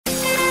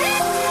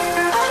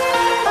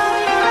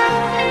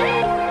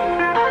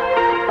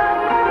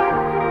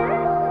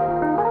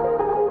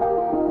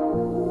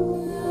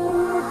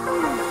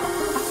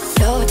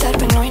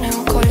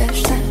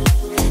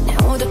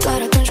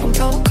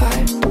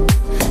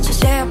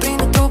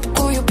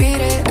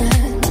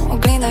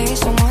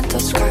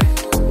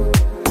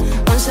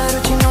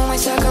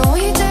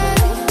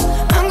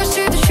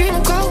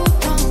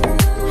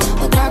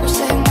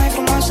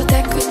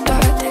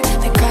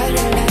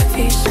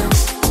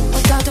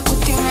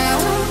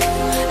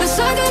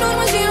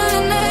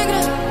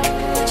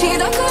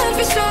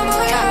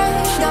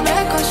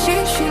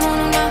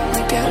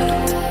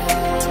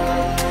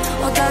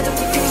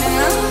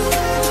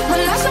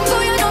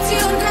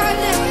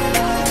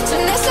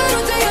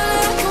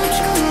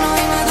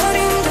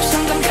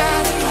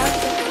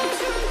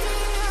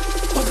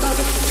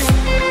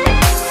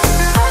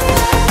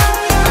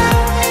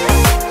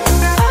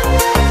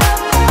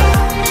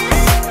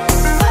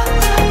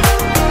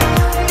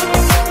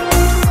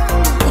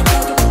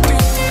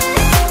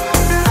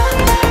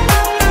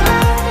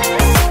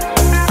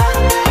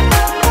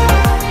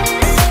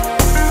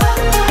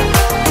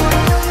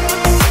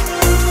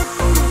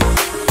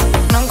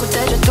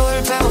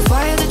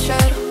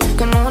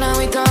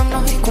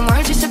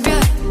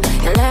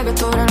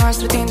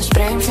noastră tinde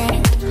spre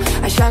infinit.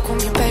 Așa cum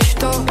iubești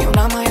tu, eu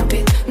n-am mai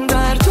iubit.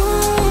 Dar tu,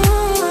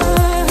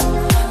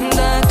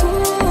 doar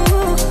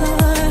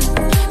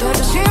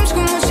tu simți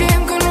cum mă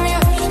simt când nu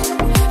ești.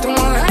 Tu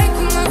mă ai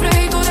cum mă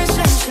vrei, tot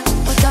esența.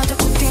 Odată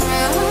cu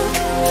tine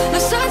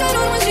lăsat în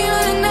urmă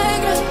zilele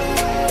negre.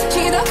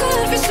 Și dacă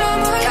ar fi să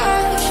mă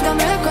lași,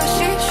 dă-mi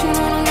recoșit și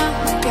nu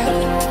mai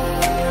pierd.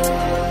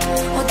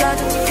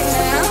 Odată cu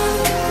tine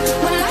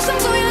mă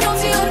lasă-mi cu ea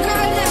nopților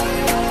calde.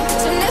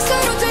 Să ne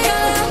sărute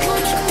ele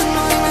atunci când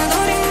noi ne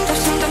dorim, dar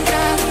suntem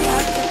prea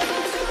departe.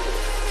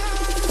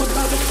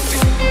 Odată cu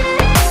tine.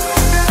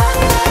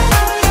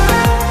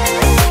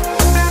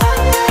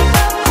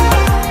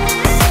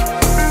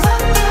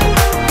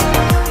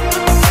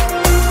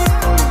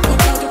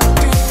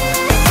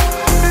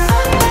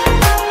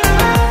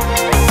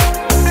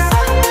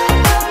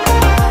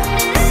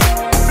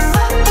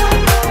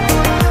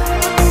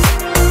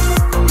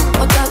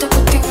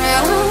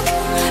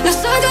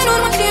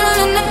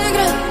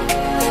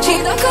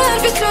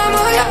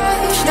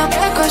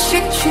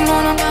 Și nu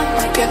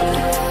mai pierd.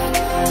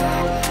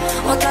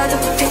 Odată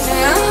cu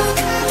tine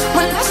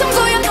mă lasă-mi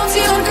cu ea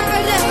nopților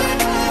calde.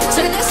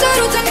 Să ne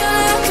sărutăm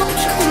ele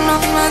atunci când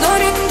noi ne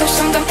dorim, dar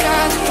suntem prea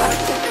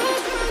departe.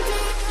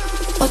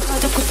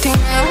 Odată cu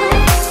tine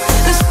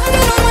lăsat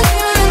în urmă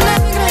zilele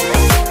negre.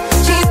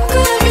 Și dacă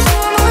ar fi să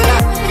mă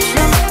lași,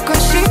 dă-mi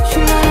recoșit și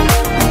nu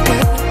mai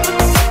pierd.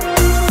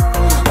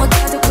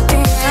 Odată cu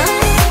tine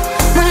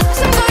mă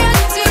lasă-mi cu ea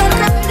nopților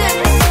calde.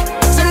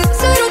 Să ne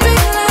sărutăm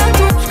ele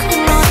atunci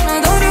când noi ne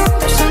dorim,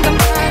 dar suntem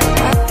prea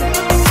departe.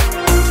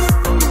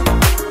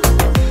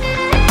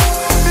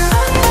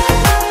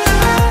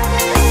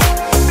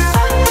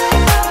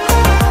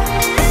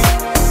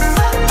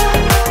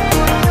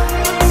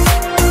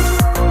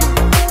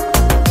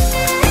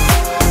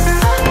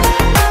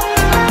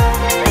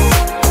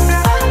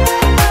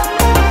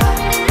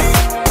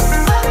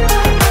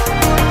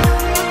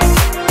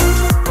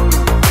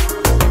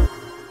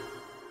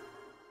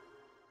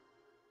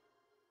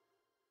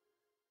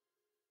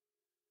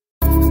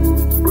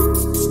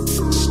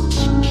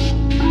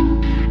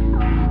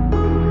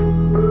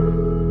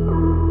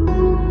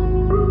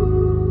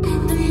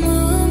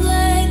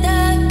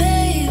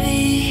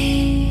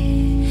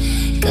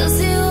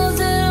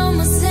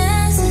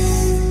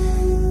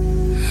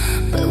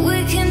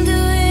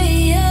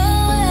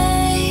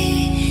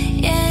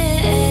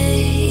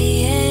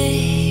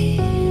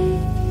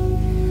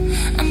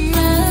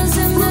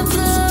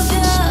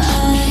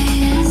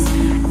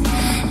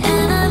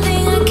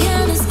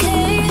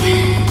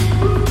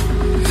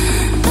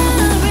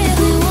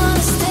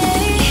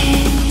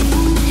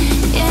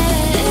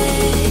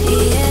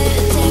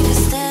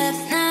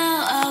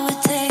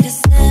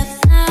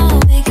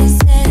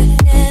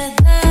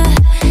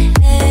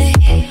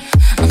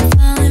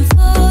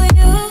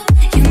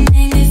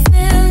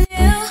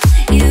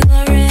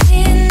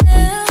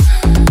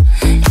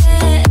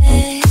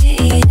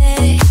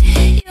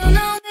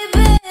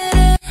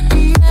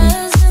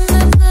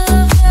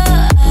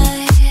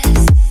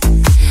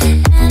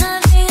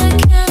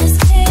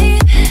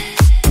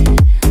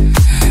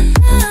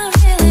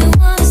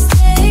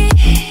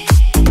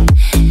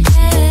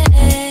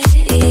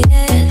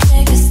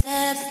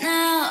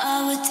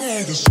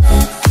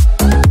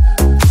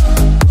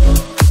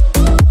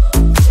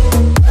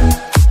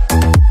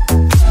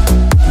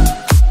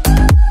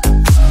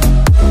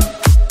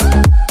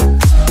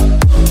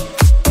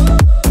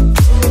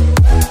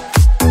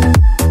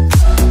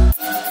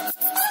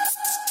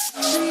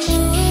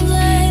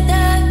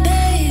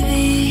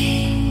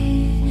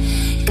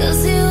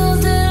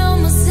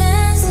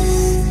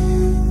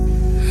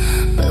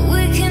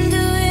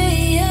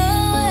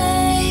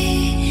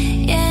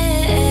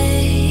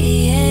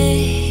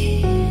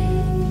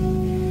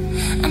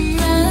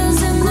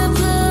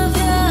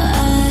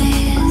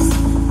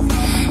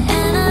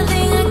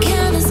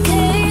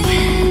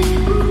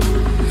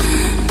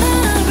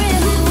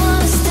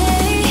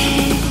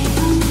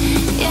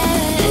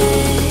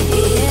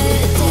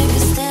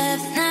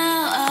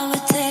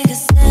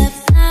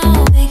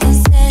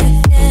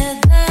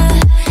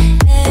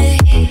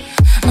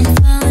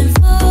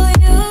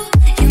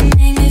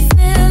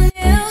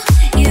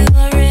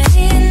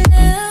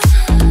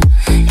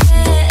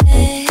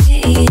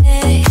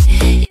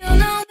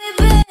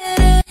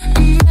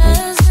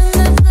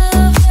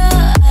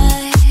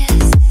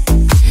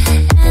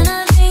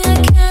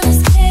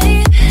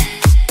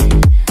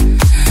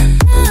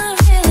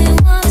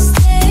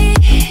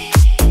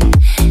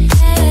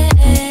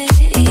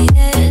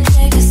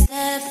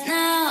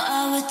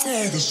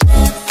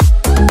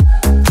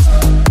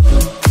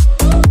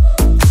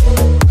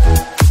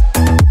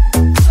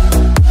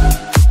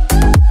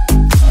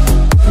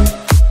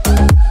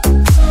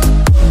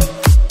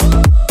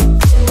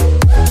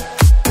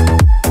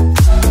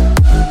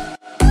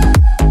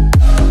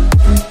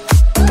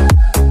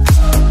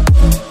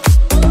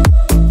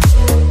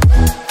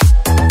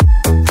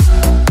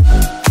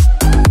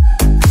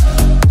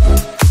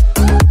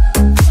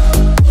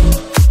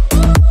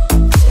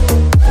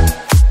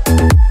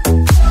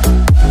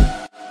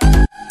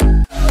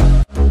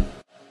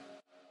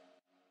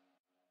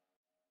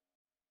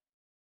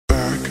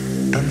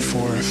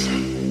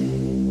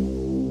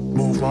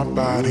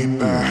 body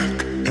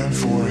back and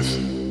forth.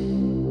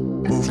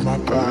 Move my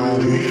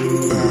body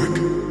back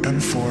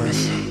and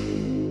forth.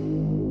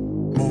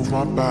 Move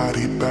my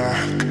body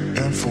back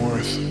and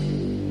forth.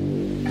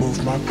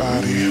 Move my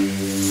body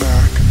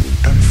back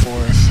and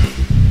forth.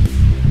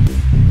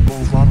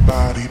 Move my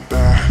body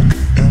back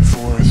and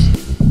forth.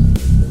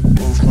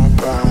 Move my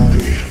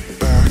body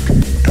back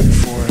and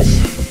forth.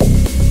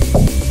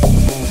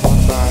 Move my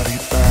body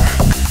back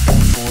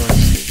and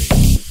forth.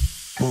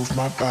 Move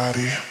my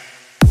body.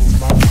 Move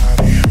my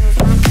body.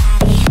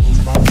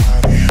 Move my body. Move my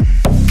body.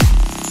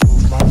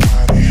 Move my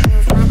body.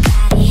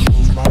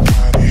 Move my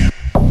body.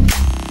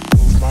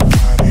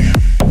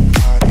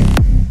 Body.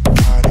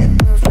 Body.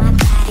 Move my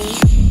body.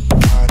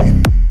 Body.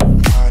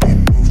 Body.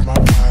 Move my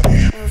body.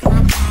 Move my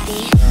body.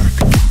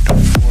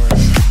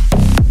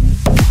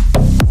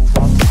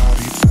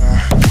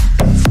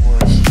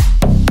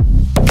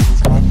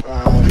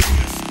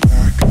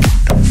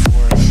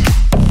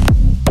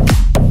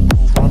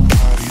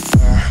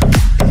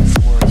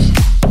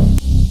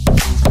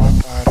 Back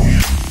and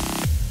forth.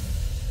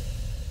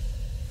 Move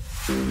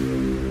my body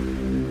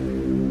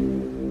back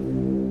and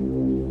forth.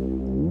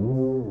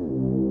 Move my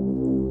body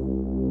back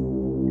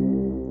and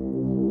forth.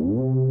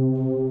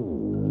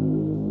 Move my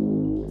body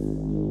back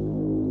and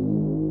forth.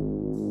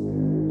 Move my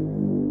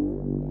body. Back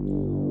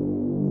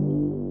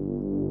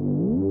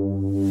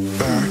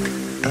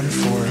and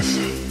forth.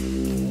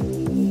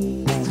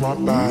 Move my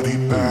body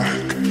back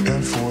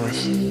and forth.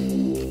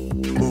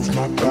 Move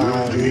my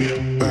body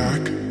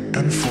back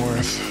and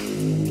forth.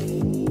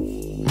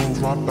 Move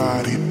my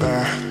body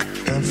back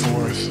and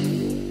forth.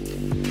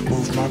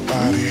 Move my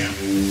body.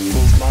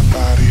 Move my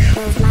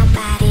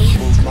body.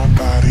 Move my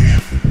body.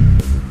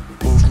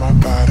 Move my body. Move my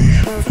body.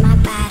 Move my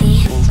body.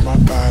 Move my body. Move my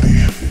body.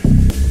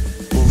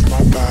 Move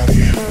my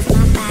body.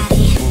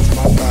 Move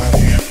my body. Move my body.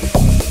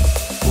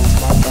 Move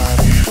my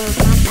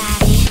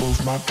body. Move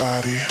my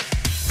body.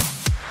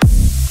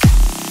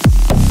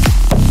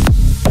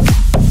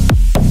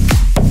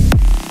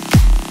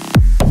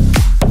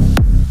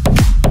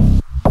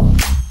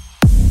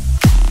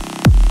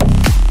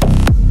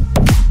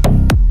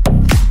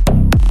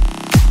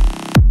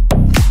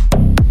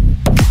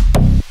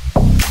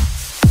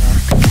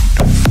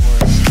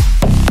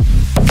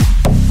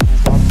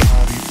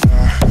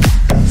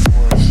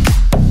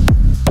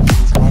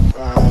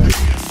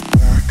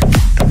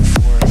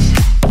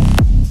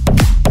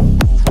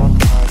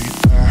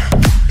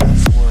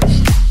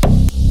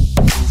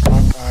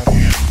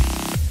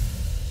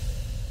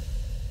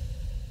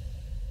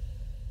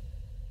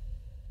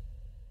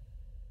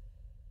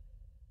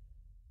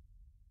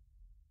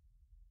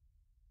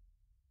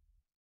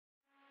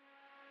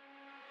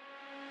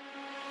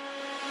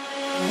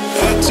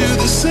 Do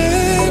the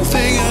same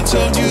thing I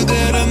told you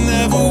that I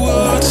never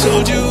would.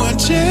 Told you I'd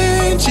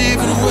change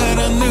even when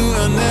I knew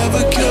I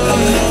never could. I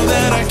know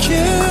that I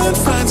can't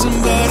find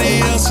somebody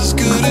else as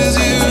good as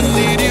you. I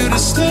need you to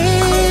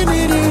stay,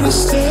 need you to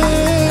stay.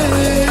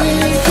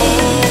 Oh,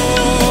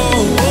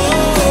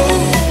 oh,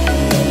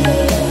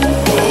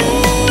 oh,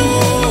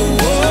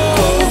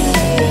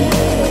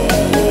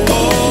 oh,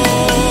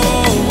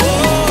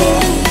 oh.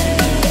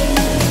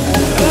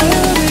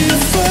 I'll be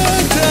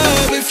fucked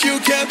up if you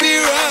can't be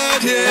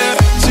right here.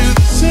 Do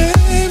the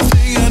same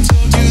thing I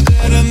told you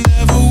that I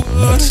never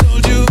would.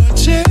 Told you I'd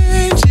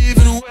change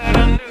even when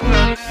I knew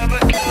I never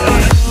could. I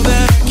know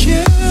that I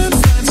can't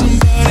find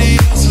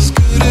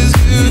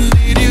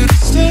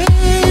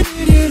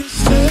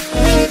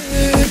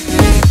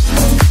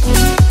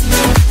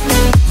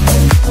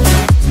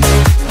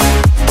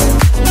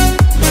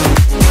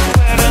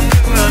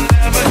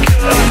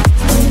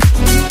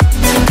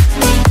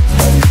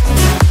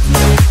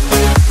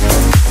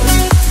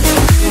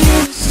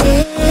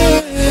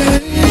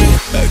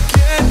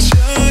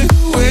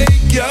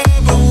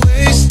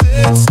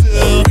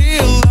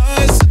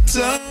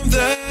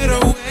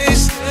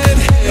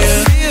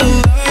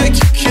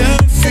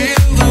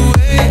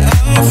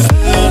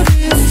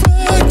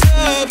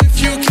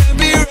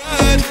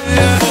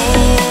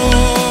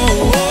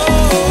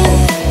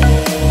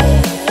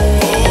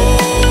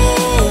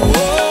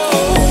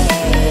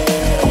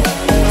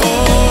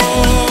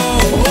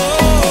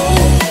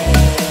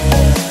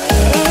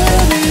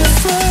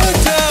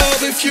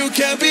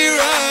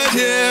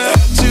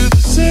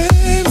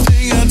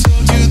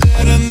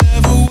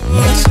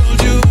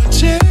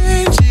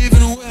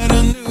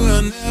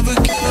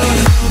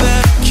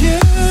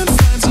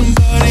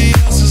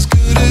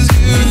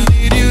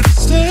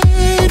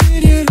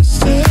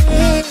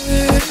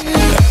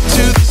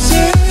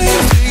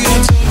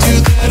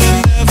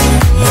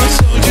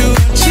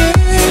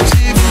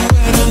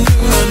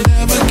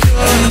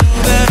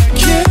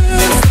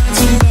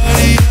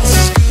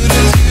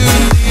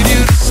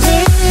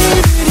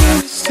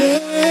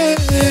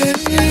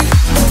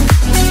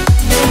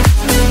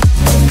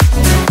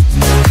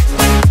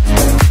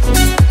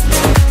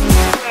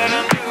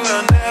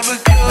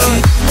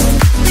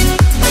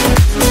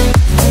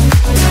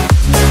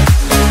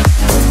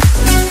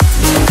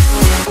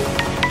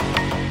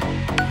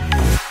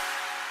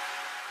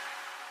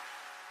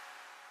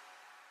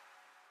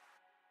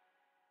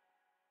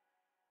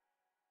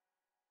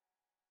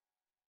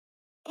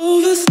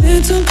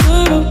there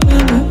tomorrow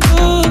when we're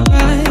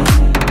alright.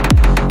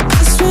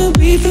 That's when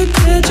we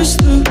forget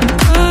just who we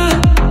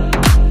are.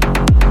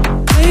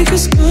 Make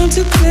us come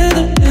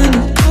together and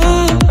it's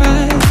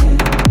alright.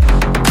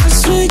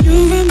 That's when you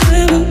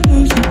remember who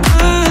you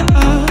are.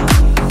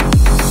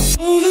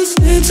 Always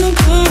there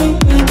tomorrow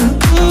when we're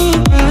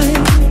alright.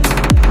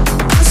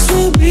 That's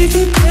when we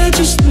forget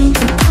just who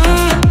we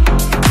are.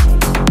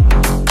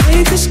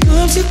 Make us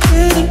come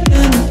together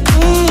and it's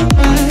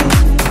alright.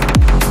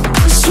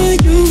 That's when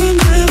you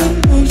remember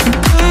who you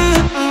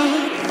are.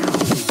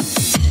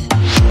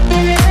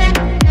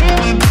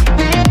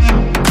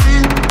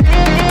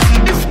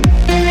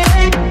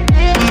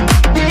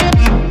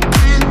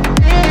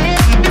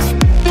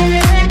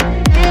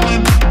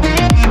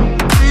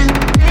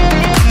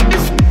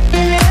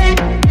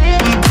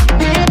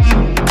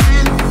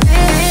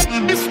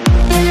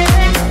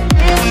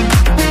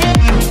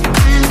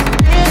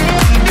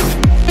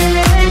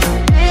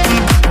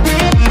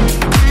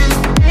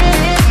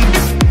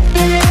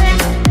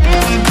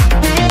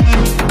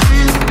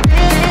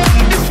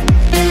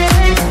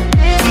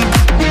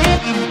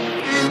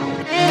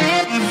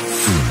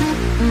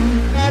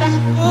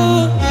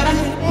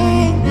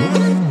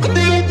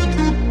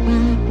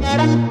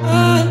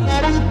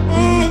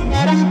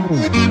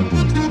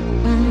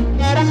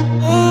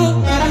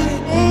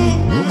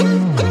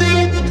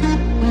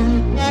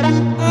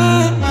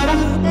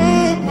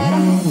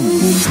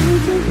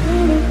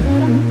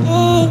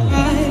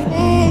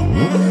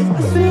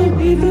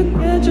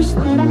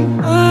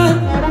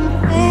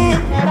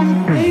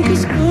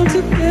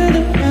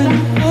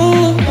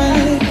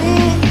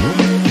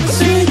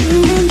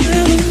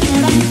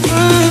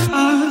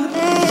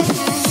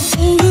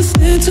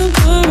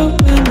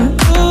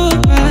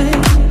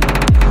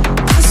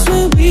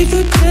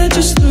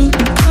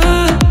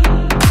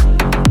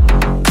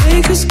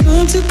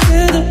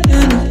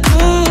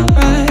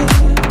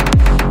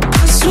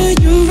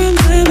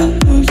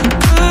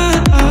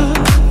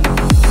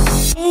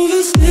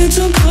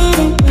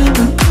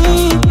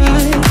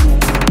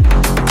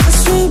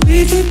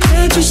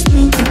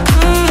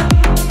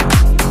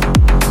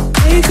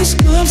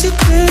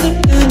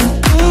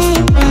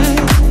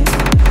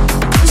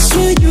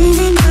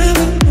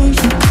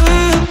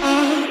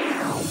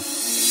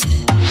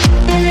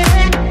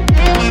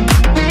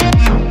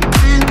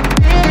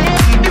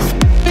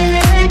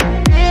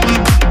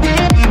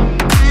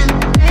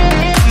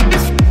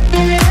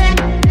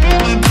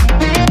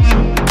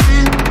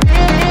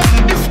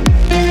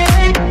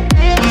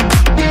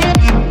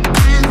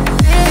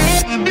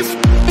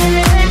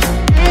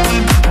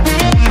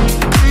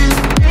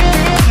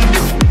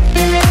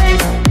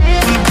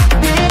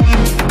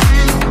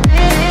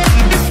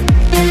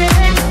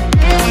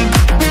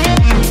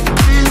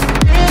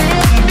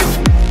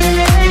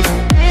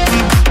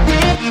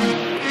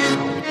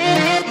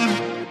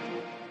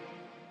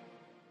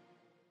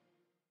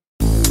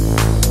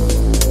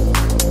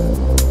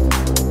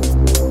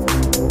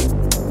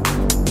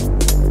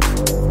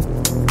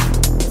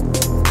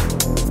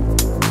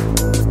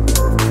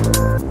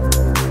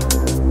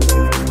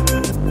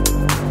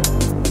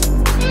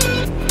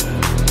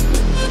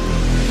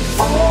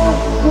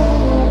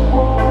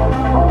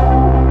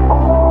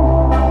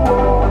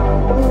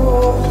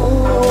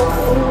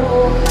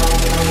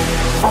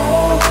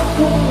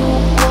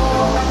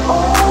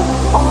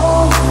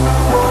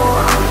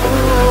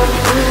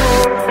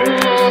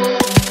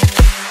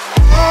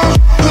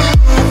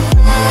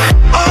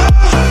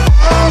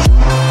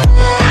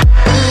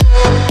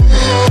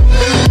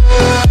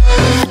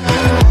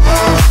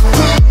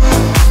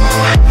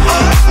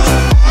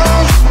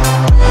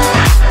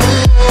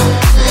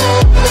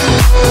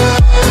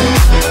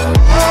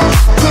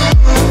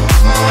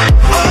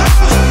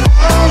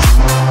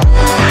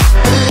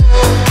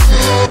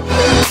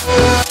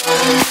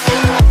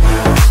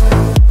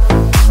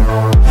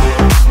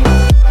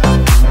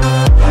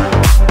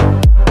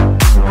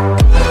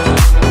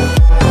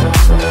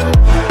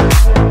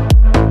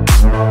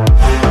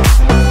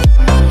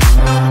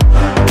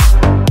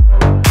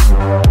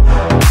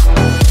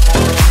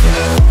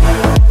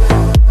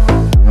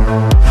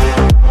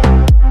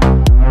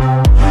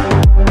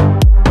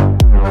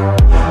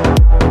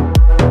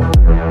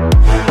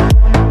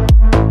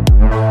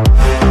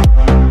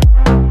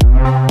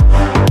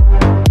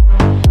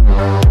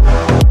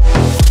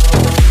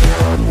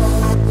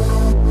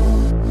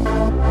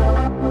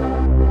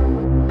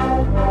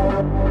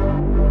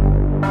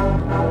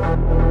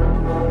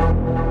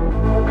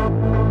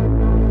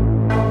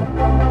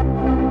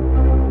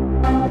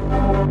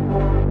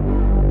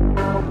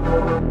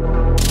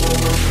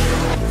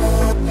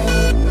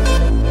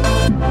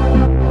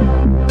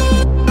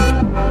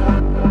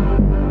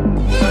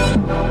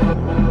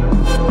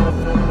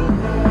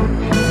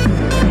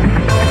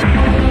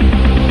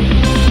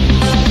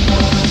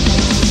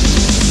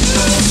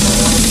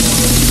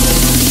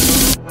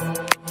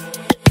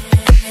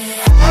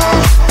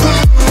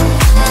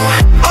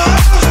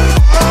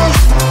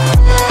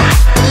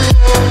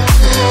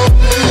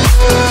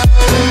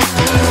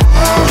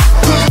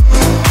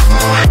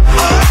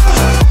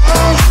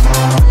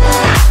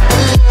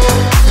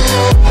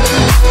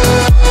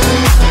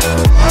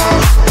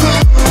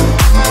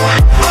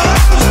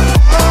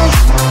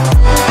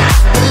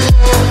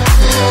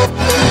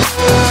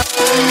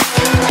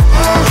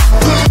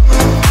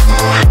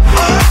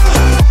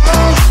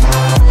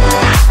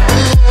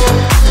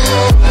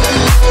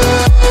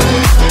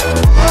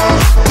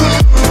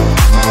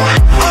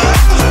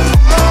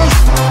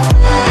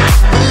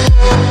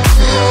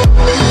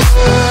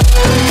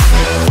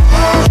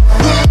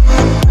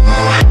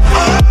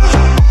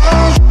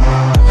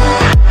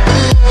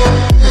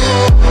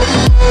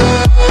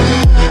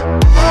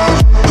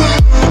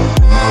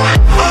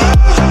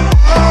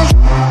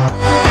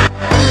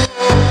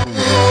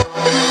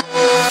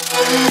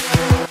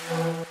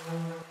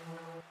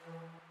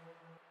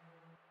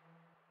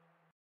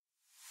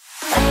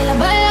 Baila,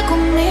 baila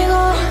conmigo,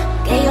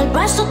 que yo al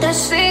paso te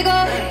sigo.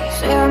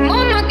 Seamos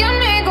más que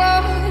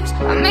amigos,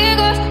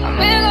 amigos,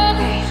 amigos.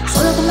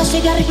 Solo tú me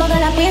sigues al ritmo de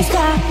la pista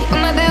y yo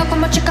me veo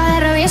como chica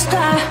de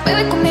revista.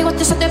 Baby, conmigo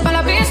te salte pa'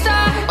 la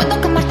pista. Puedo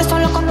quemarte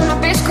solo con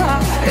una pizca.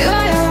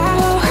 Arriba y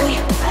abajo,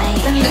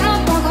 prendimos,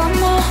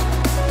 apagamos.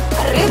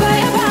 Arriba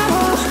y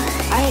abajo,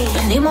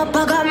 prendimos,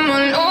 apagamos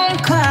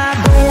nunca.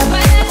 Baila,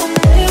 baila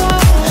conmigo,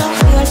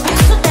 que yo al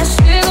paso te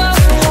sigo.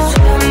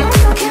 Seamos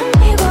más que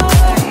amigos,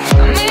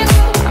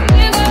 amigos,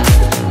 amigos.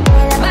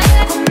 Baila,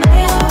 baila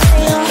conmigo,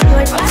 que yo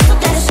al paso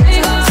te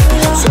sigo.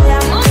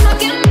 Seamos más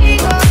que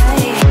amigos,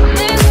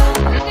 amigos,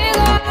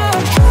 amigos.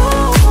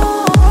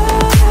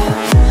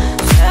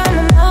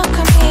 Seamos más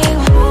que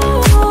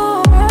amigos.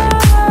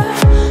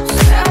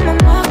 Seamos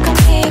más que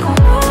amigos.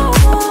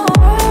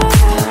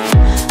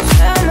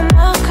 Seamos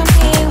más que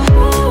amigos.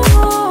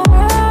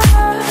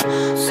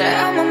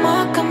 Seamos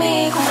más que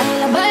amigos.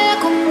 Baila, baila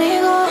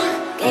conmigo,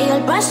 que yo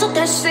al paso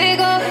te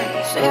sigo.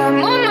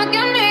 Seamos más que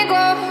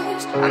amigos,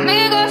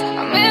 amigos,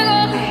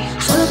 amigos.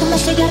 Solo tú me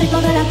sigues al ritmo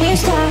de la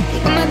pista y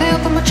yo me veo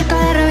como chica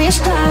de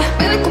revista.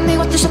 Baby,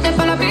 conmigo te salte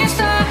pa' la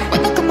pista.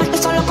 Puedo quemarte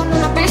solo con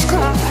una pizca.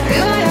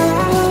 Arriba y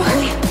abajo,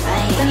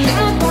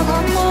 prendimos,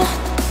 apagamos.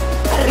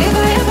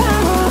 Arriba y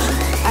abajo,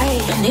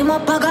 prendimos,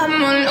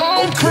 apagamos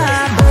nunca.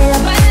 Baila,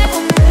 baila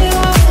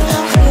conmigo,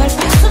 que yo al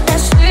paso te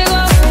sigo.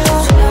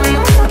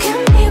 Seamos más que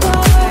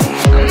amigos,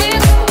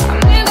 amigos,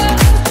 amigos.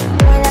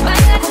 Baila,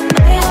 baila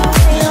conmigo,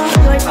 que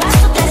yo al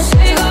paso te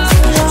sigo.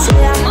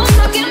 Seamos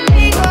más que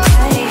amigos,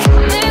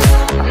 amigos,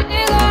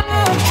 amigos.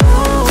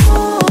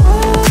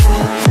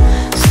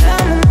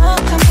 Seamos más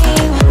que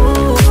amigos.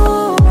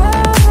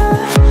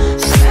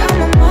 Seamos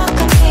más que amigos. Seamos más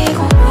que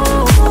amigos.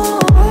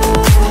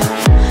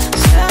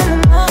 Seamos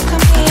más que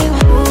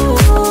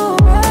amigos.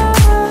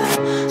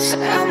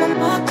 Seamos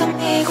más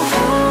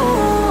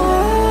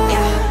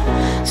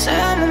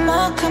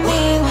que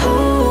amigos.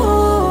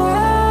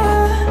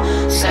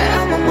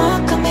 Seamos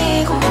más que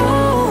amigos.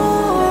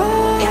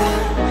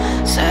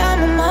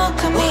 Seamos más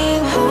que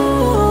amigos.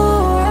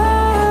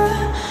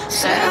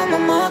 Seamos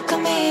más que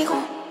amigos.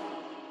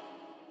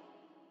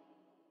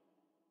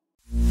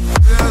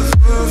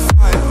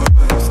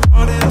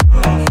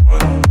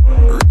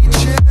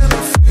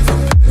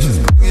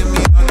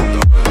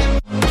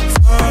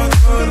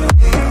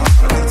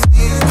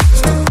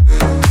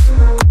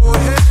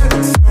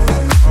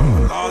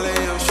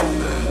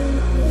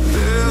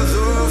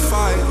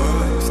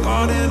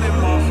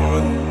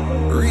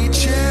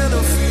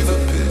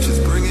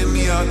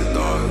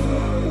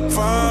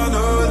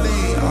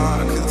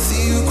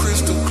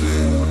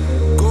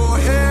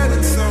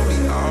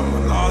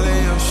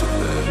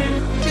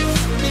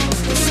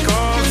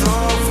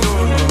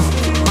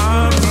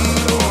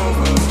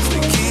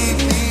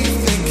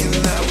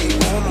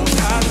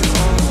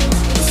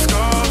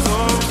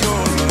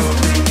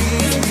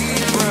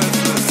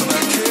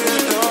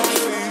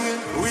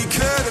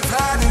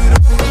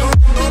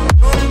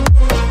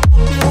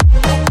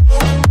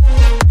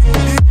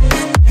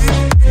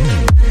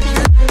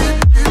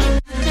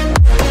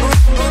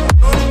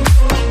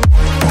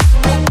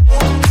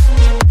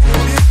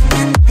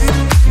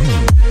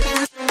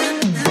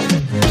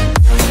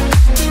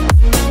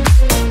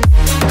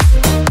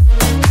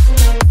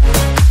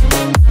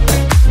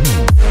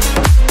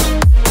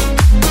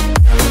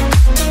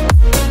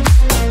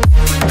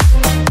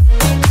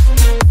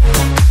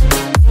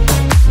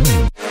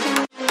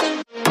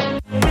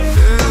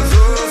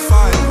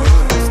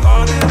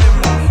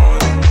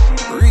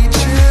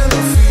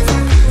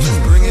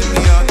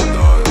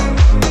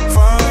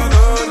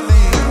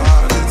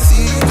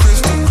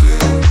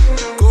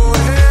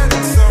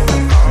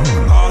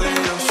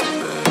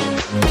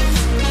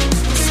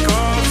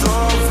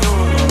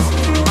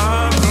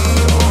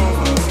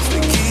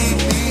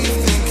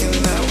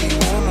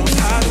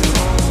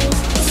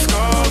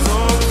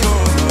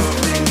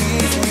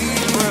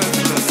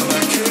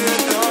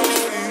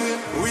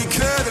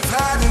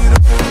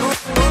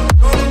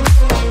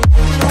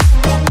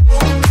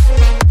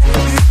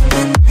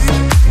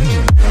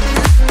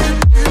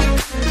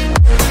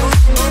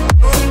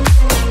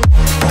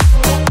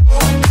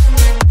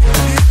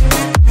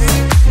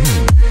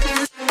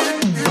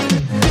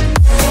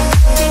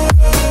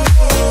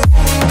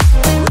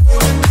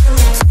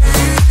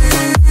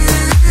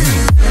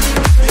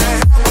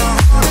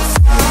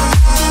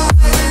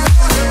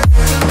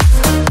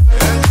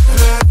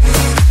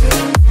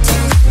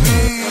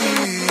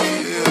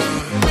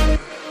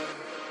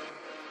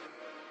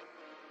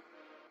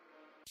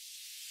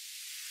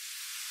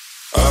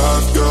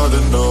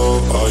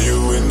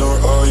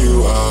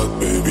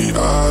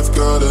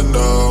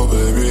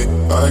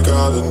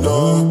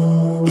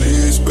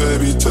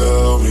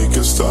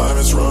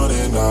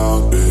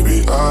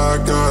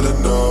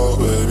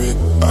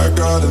 I've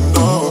gotta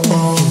know.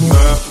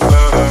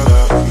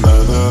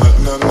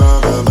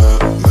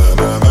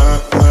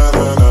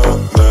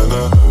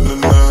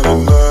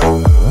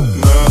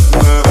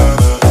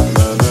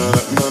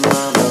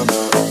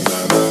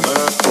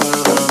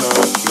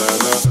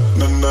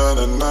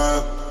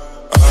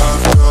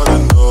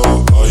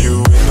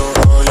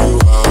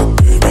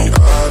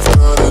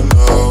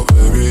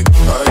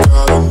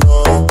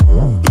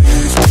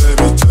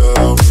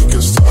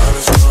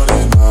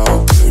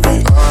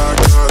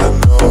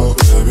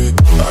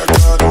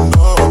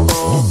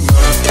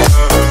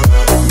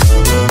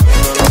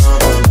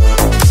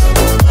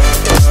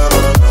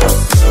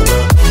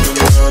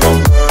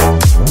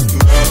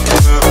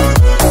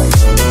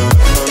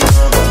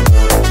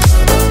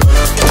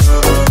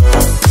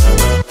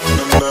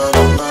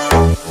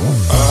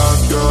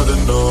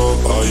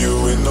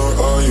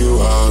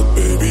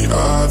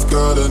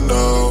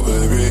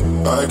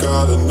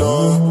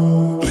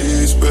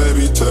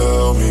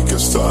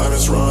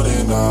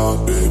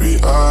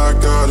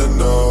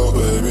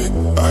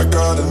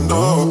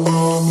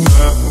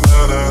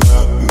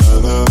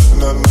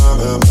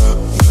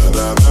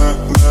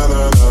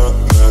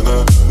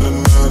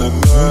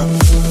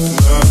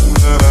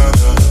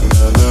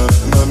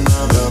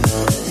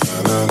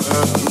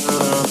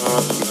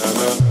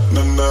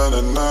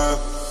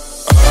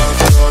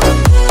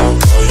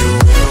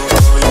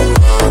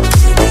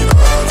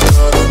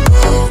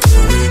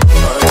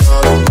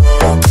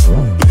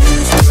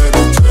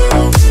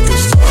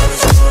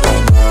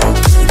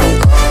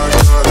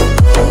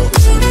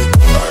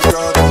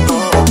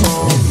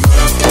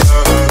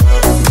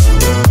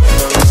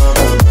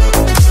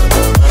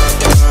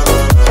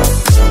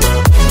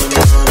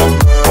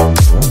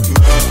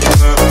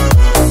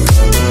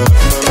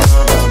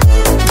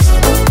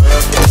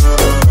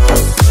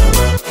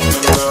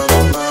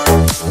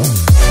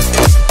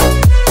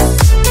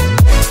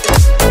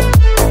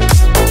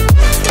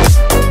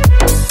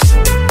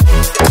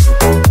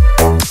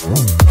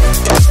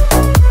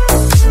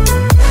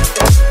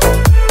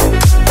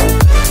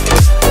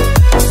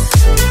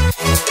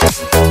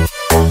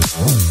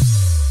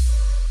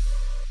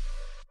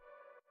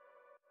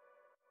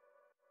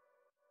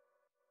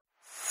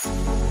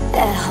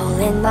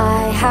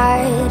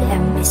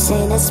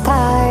 missing a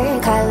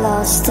spark I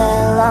lost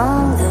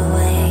along the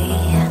way.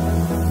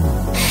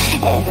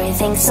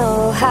 Everything's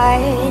so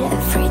hard,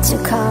 afraid to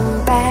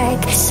come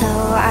back, so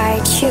I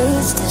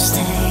choose to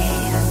stay.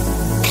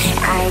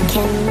 I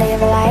can't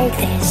live like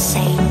this,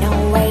 ain't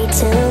no way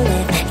to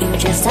live. You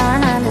just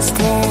don't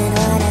understand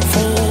what I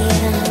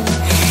feel.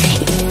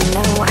 You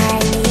know I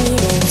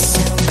need it,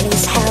 so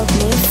please help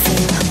me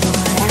feel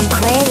what I'm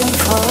craving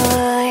for.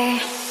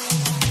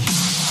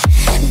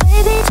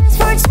 Baby, just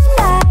for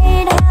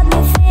tonight, help me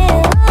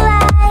feel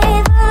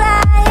alive,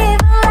 alive,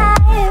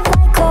 alive,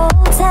 like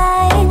old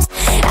times.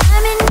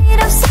 I'm in need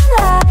of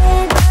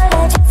sunlight, but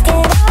I just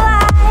can't why,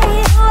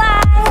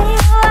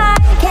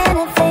 can't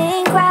I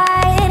think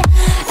right?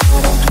 I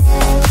don't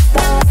care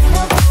about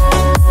no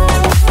time.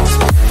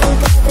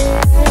 Look at the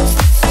earth,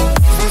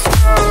 the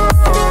sky.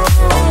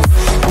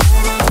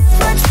 Baby, just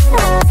for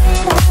tonight,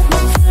 help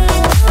me feel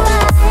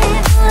alive,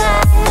 alive,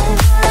 alive,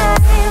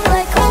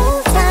 like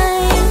old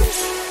times.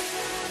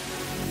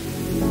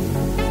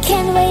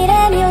 Can't wait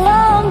any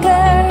longer,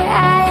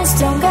 I'm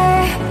stronger.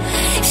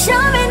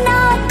 Show me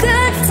no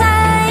good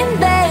time,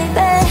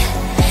 baby.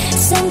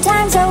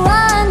 Sometimes I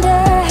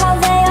wonder how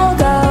they all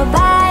go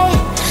by.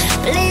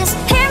 Please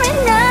hear me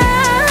now.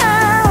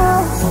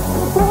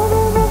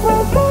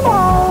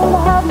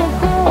 Help me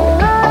feel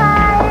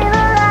alive,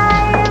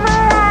 alive,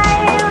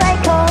 alive,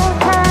 like old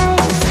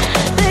times.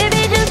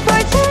 Baby, just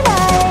for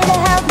tonight,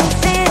 help me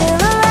feel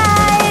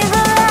alive,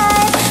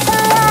 alive,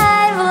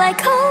 alive,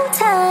 like old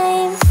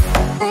times.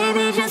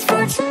 Baby, just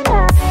for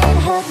tonight,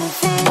 help me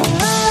feel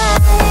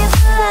alive,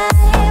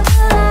 alive,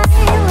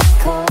 alive,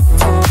 like old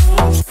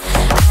times.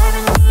 I'm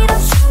in need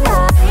of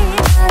sunlight,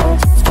 but I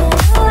just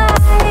can't lie,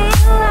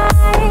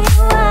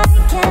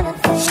 can I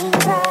think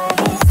right? I don't care about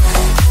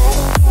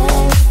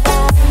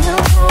no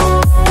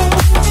price.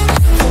 Together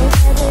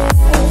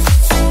as we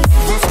see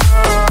the sky. Baby, just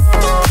for tonight,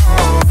 help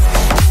me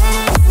feel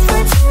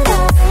alive,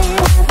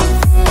 alive,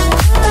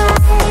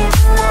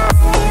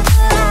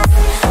 alive,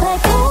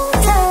 like old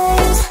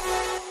times.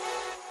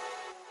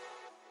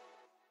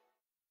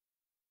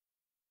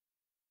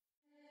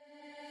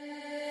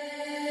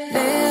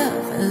 Live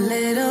a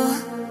little,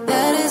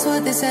 that is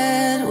what they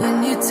said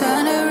when you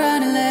turn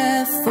around and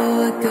left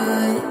for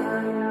good.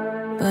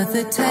 But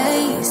the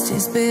taste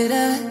is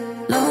bitter,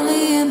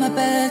 lonely in my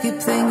bed, keep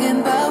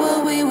thinking about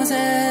what we once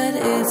said,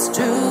 it's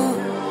true.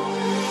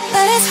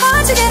 But it's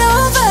hard to get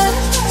over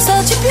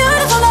such a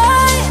beautiful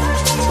night.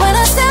 When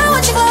I still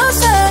want you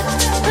closer,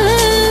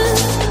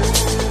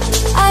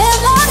 I am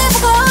longing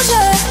for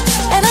closure,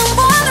 and I'm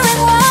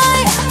wondering why.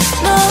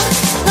 No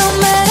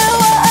matter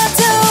what I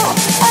do,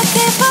 I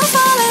keep on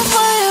falling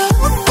for you.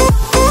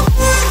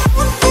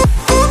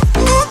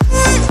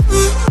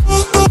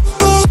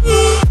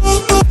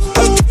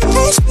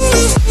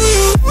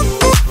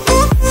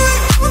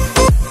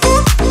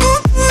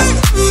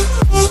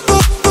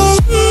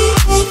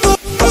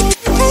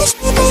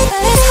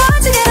 But it's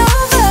hard to get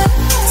over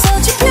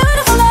such a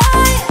beautiful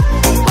night.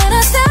 When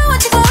I still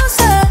want you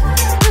closer,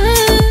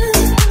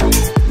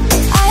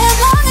 I am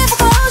longing for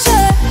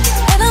closure,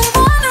 and I'm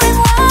wondering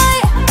why.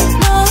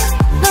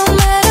 No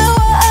matter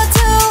what I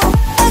do,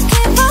 I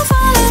keep on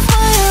falling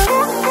for you.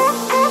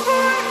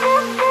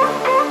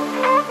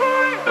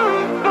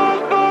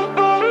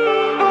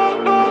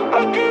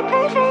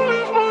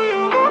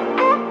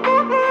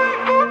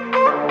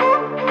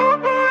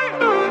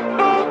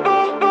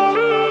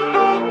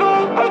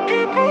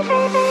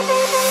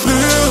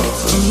 Live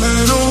a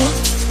little,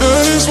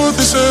 that is what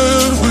they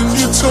said when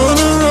you turn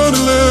around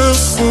and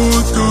left for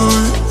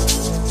good.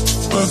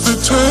 But the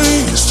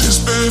taste is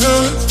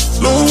bitter,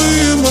 lonely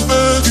in my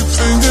bed, keep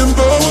thinking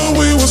about what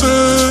we once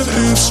said,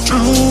 it's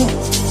true.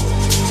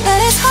 But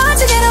it's hard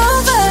to get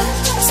over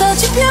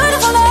such a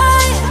beautiful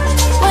night.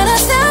 When I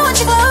still want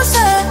you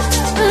closer,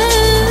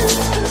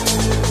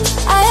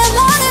 I am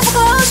longing for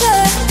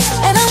closure,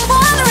 and I'm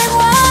wondering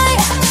why.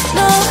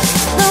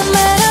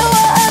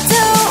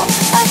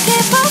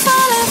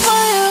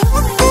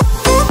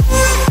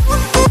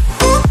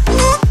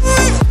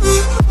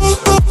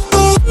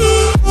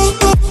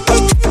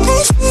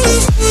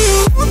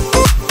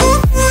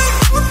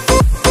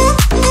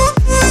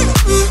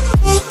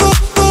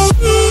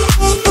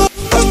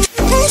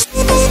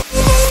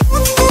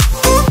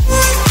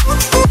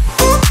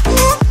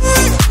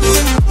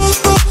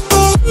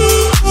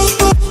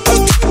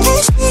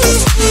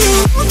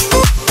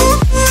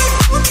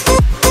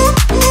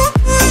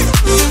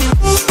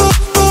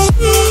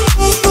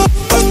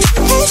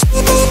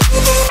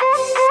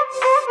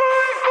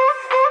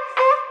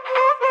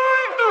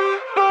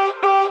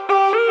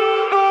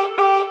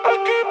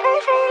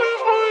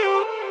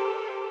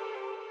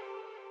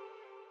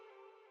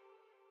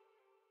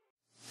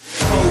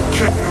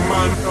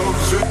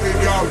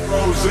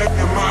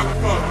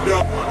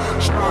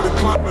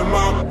 climbing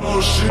my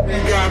bullshit,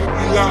 you got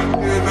me locked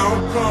in on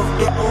cuff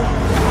though.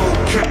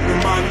 Cocaine in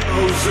my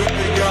nose, and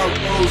they got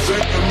rose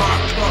in my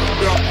cup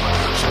though.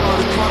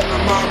 Started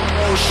climbing my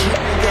bullshit,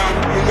 you got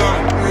me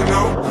locked in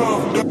on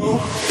cuff though.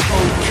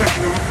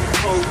 Cocaine,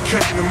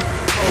 cocaine,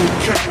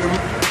 cocaine,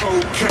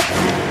 cocaine,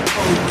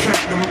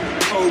 cocaine,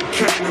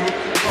 cocaine,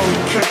 cocaine,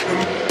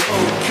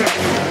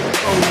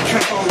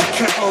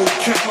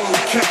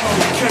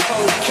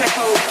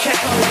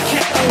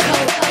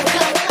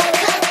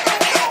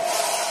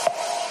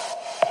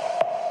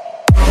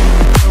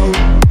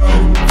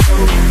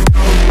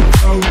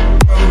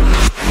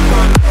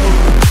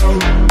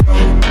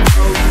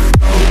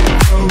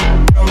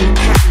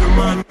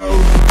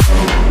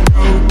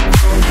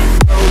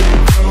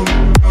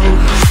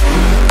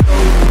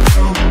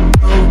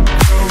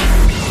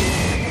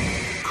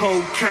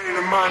 cocaine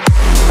in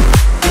my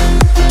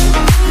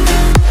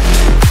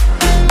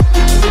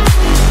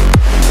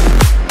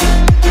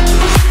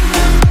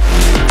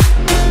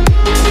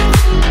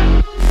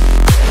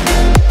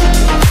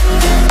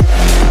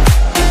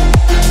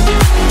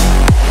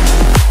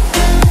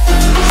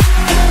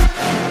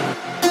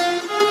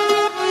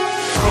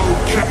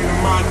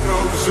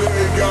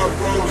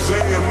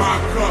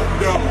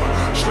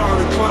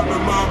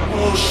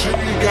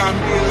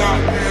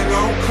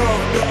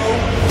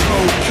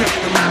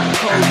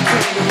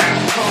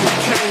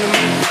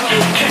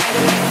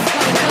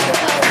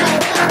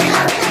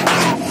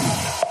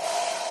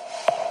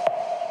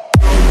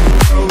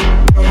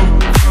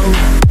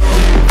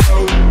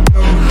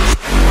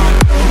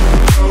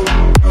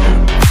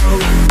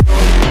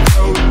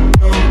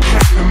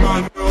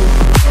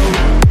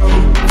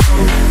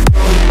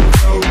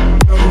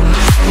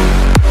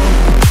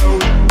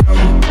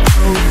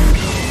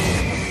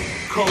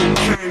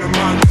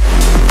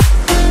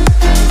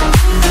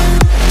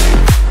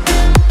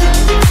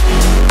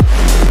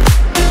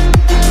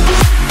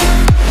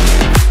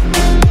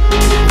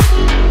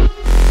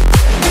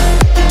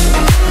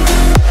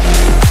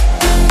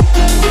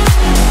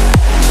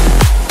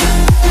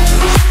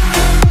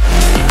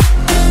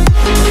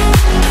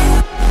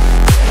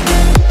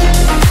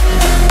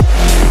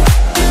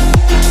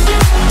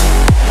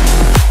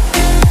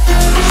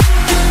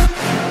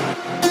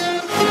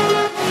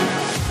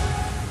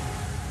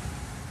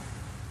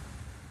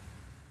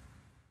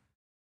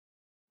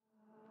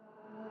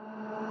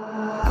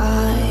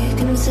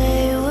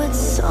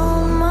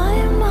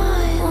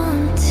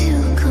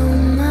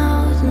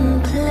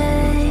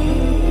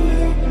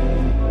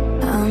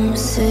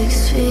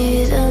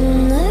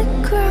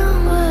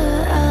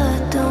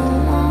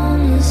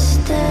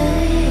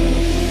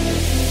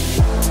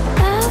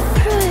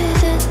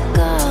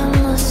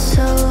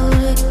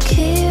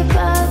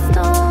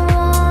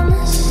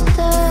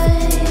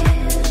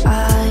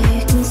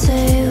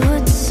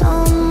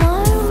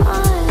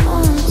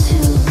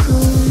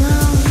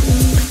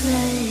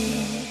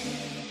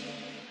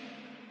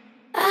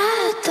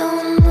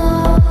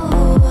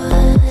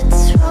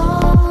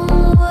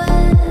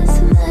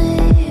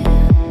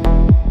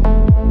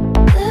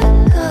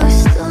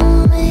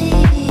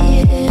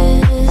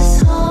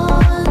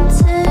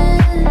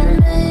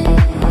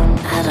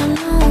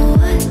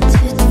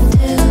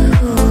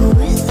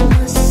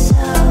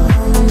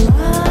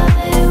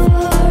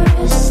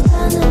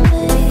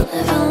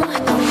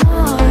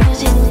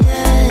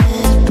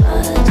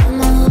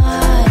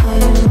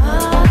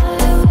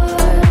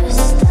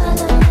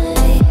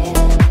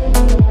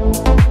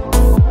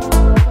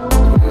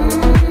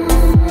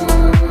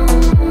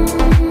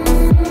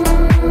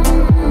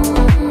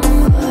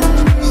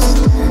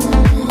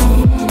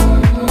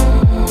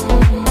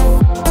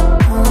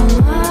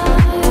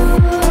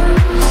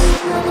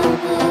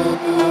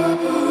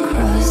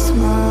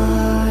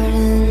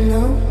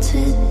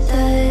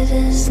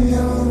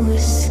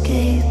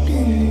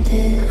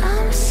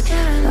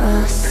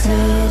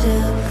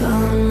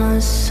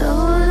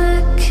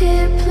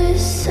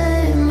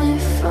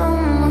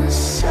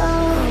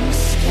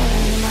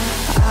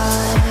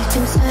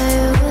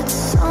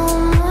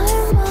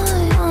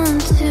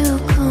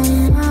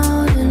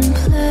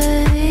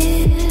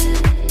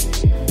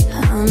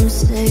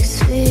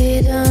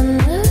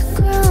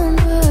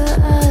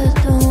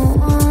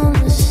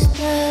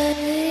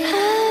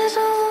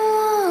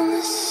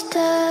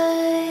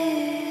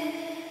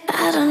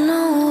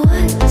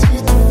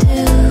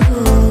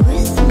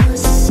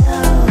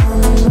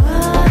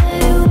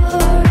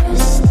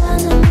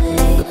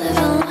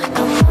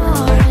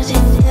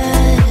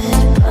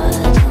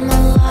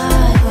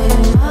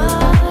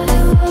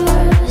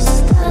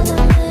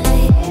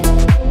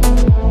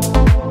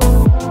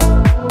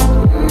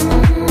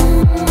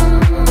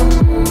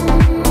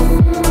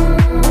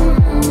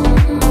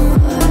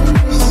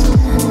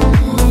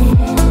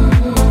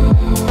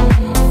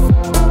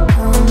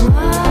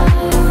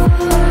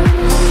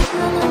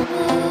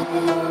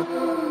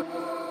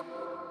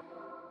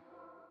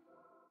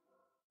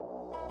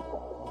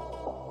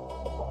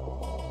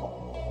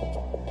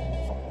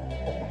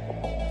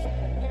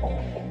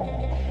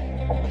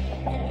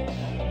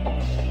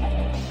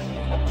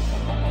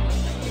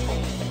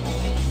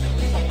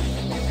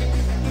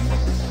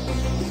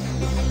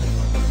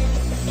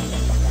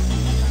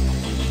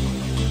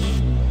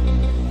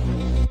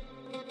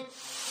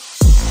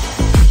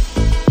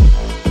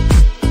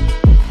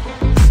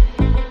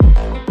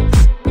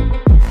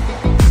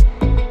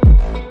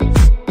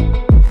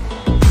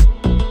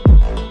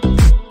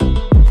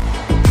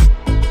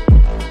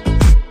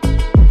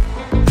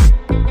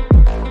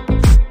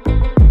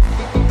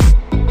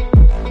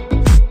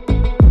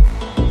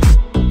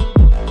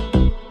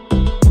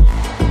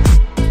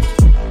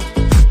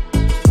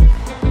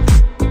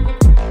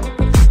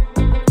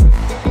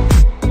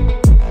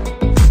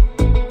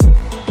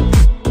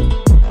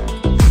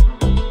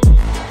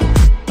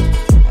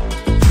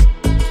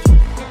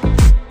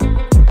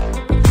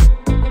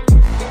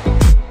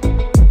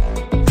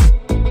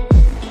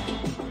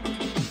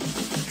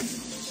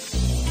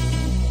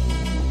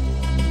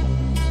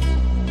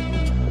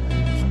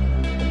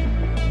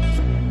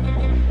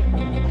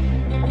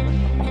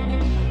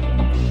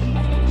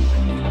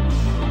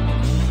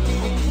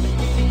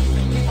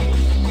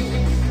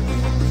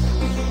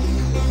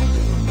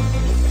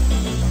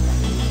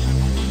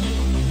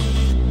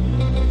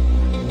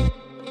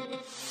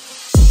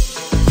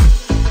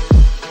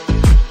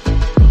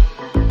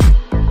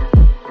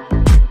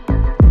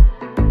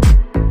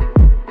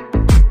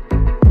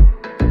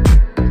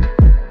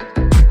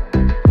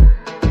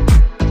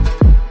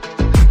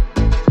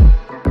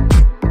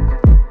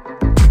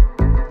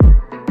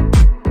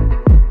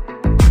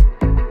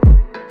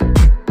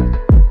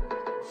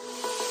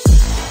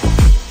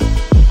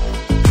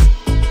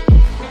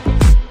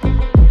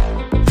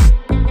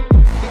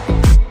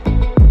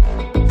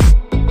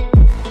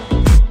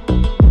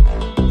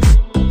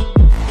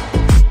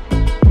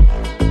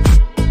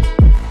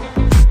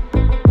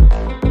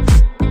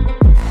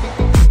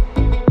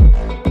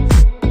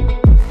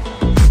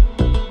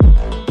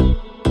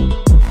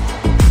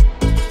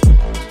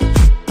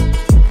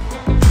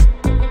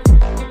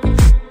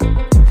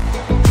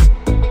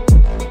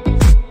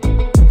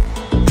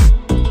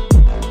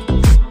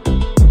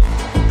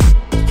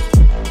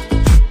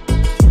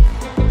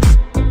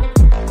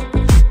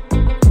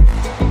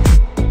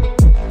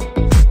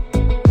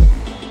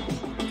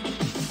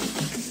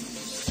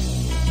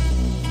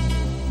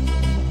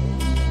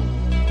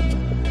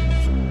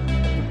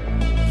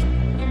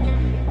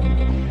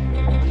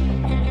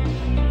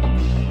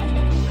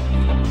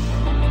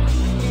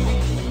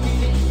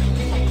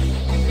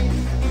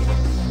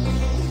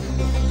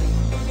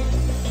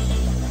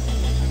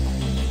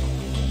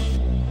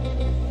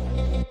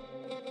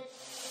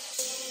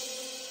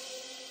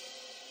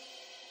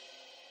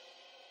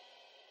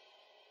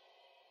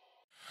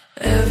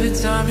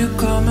time you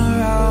come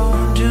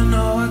around, you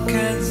know I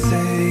can't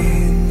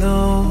say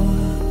no.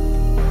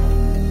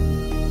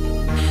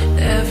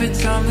 Every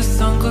time the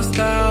sun goes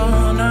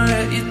down, I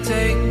let you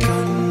take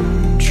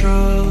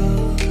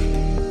control.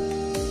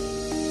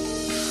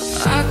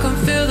 I can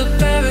feel the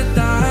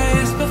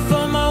paradise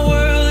before my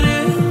world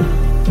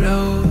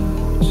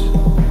implodes.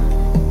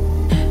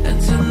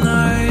 And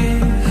tonight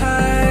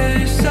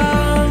has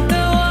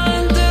something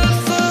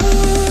wonderful.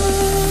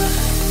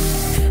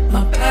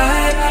 My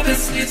bad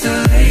habits lead to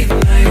late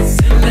nights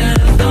sitting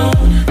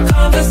alone.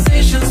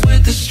 Conversations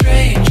with a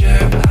stranger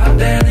I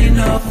barely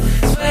know.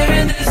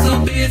 Swearing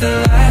this'll be the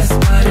last,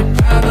 but it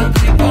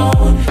probably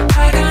won't.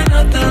 I got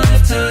nothing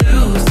left to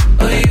lose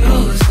or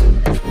use.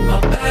 My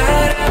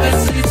bad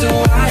habits lead to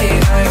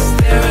white eyes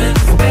staring in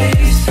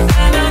space.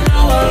 And I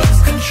know I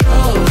lost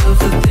control of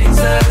the things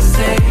that I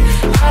say.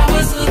 I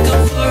was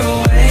looking for a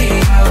way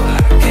out,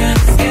 I can't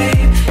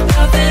escape.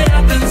 Nothing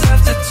happens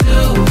after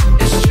two,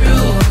 it's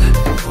true.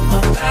 My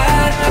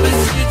bad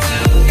habits lead to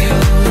you.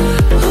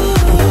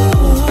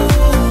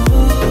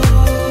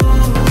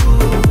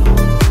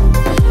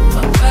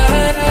 My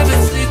bad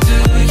habits lead to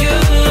you.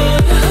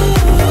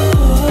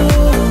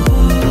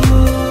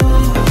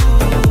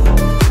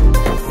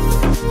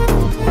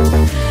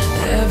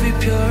 Every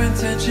pure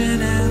intention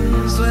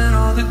ends when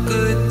all the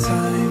good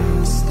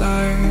times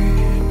start.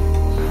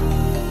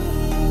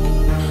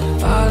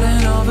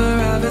 Falling over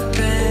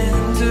everything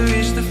to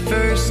reach the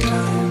first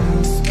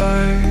time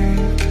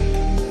spark.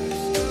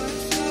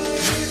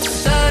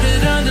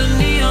 Started under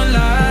neon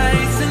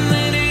lights and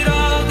then it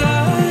all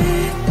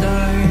got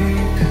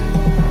dark.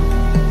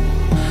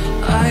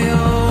 I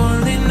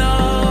only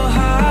know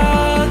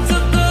how to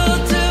go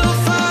too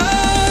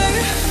far.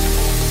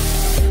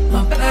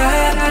 My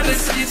bad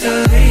habits lead to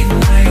late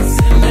nights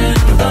sitting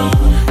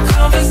alone.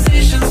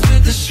 Conversations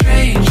with a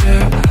stranger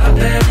I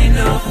barely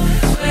know.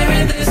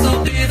 Swearing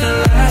this'll be the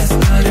last,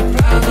 but it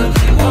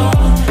probably won't.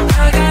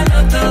 I got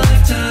nothing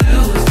left to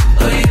lose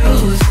or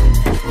use.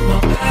 My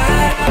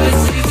bad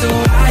habits lead to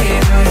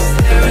white eyes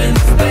staring in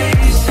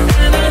space.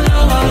 And I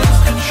know I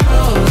lost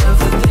control of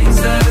the things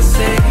that I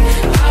say.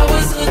 I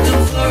was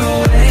looking for a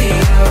way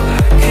out,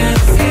 I can't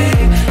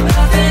escape.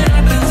 Nothing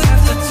happens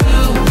after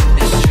two,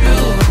 it's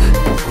true.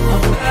 My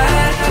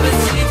bad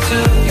habits lead to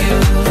you.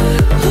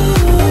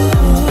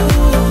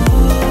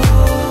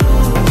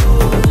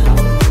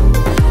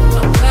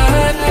 My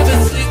bad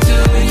habits lead to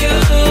you.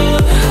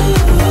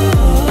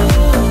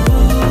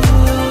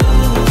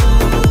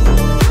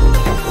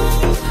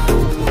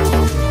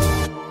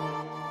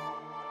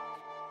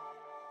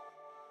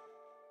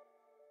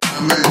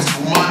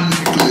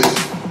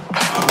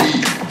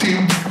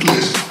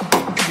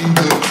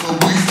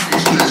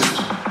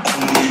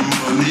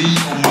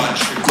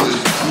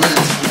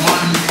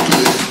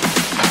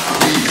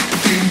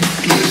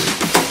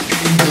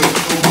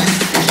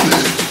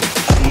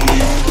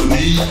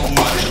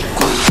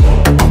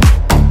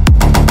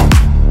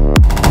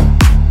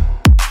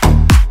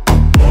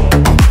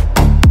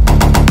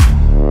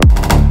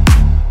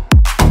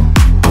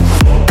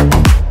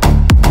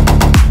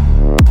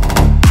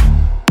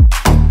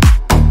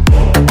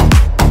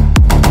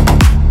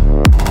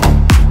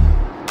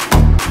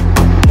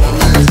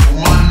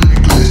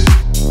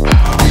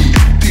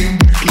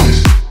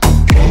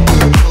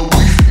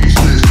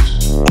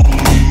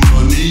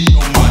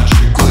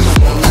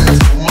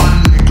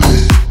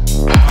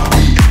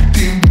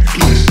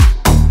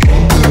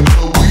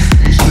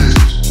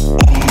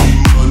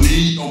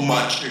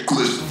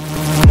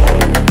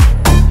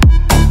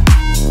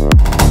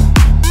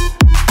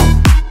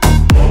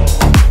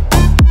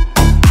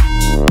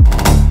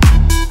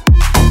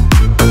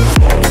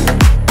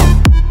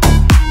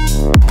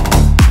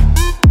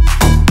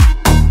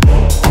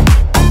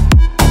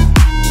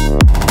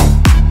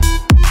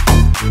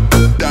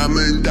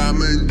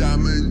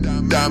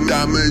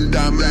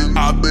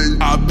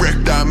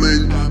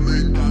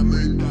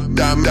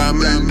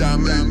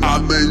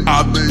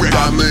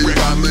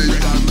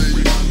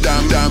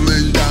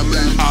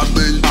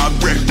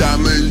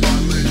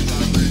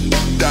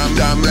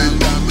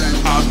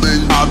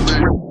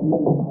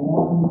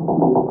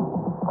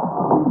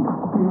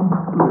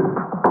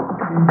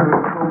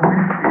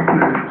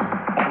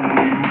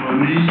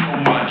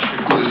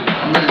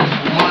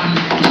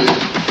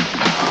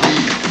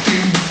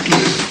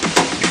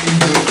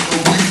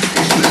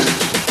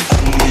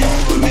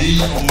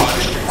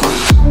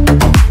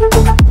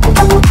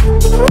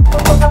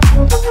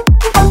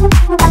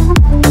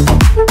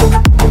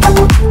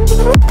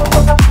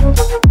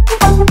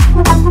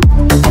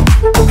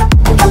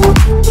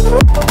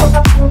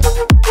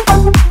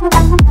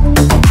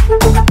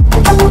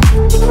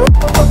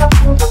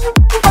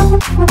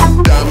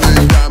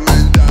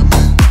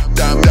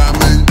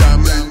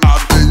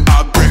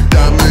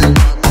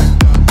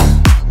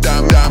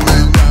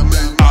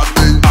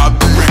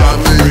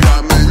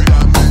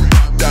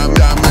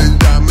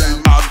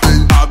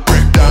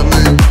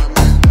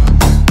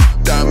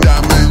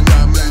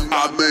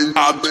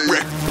 I've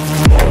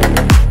been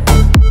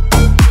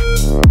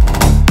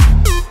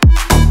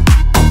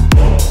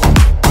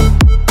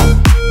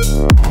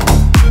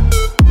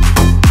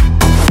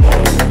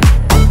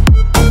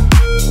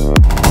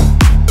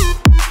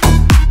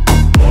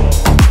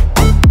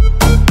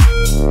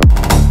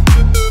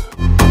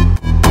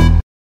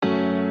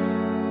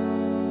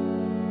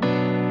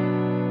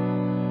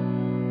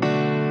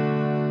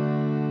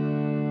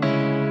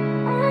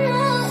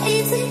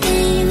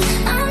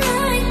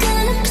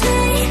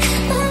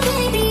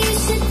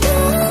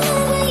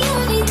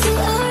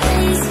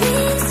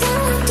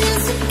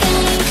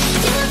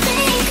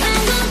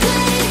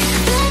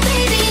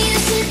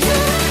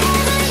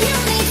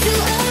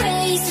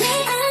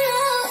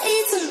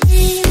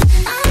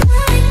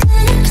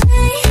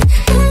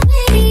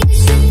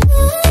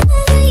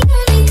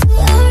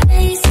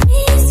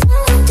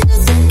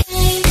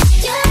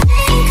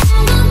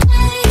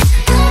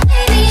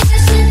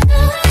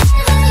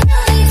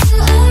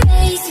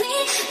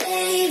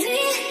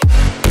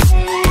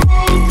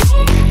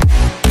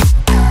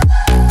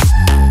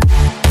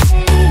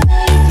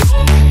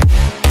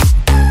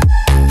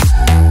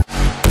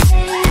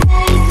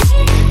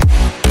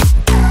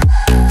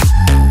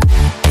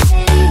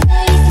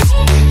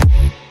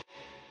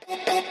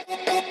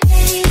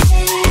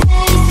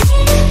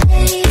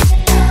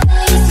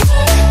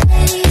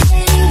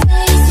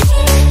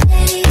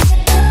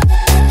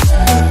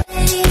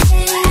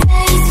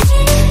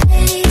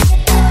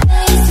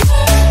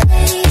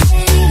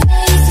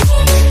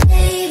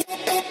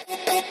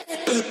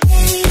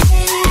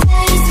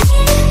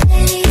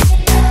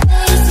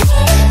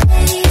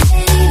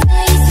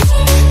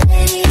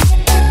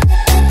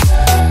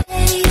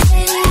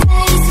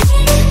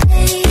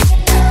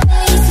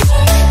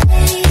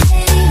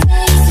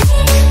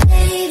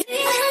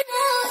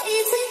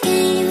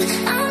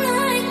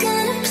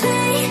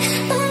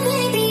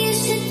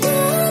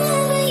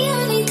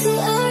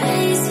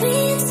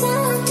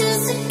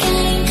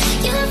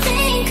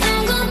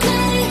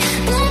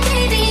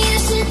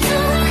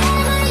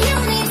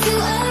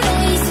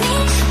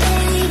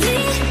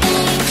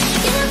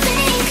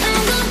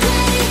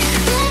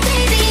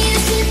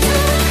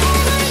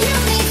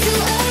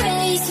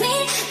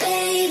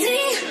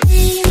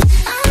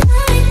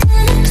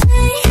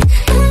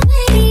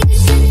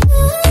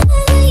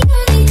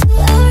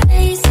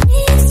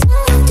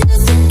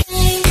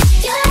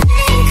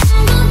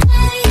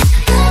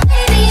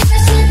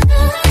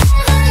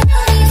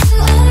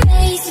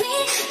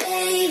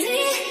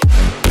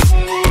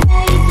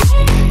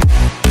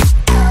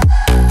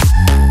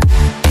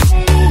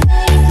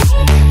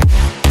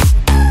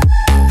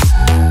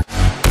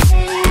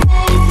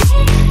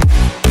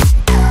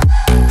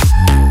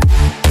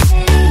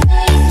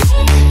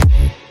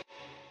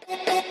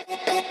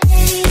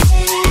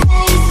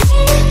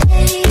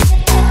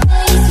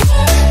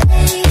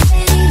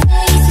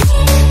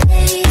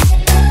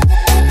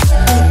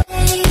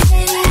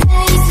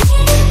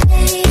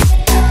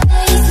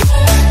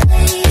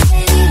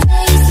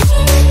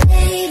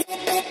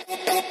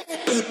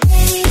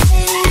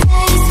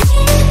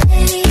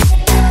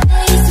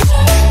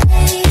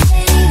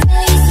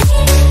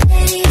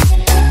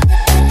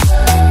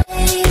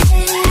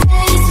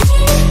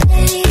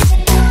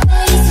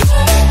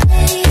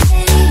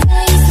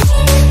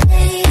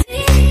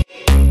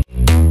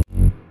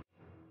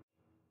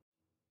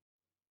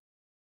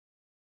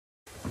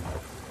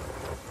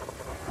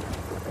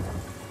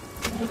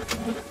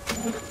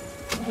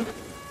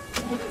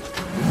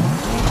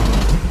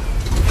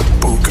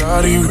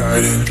Bugatti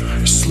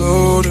riding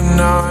slow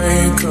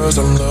tonight, cause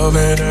I'm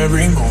loving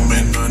every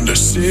moment under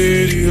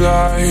city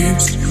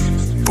lights.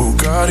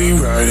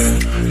 Bugatti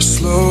riding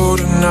slow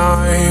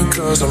tonight,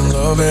 cause I'm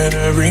loving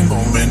every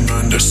moment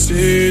under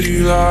city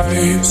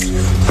lights.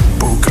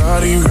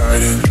 Bugatti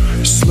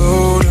riding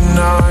slow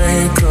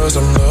tonight, cause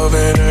I'm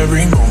loving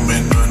every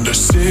moment under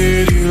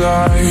city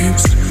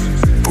lights.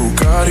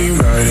 Bugatti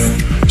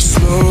riding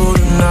slow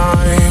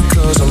tonight,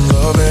 cause I'm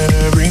loving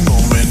every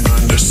moment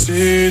under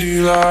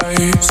city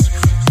lights.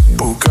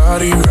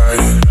 Bugatti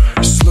riding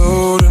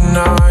slow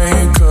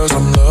tonight, cause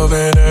I'm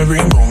loving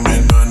every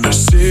moment under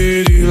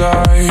city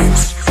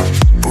lights.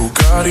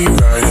 Bugatti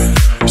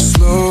riding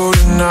slow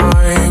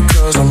tonight,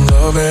 cause I'm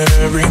loving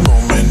every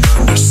moment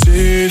under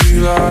city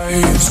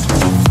lights.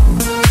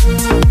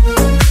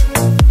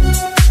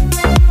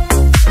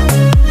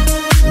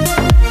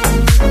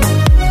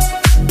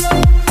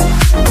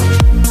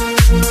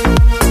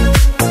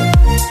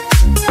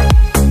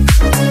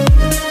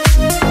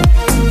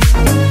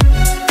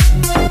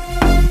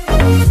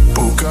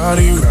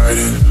 Bugatti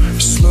riding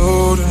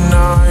slow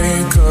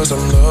tonight, cause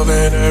I'm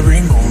loving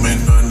every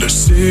moment under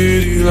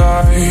city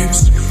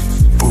lights.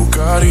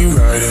 Bugatti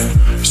riding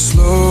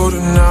slow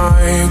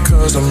tonight,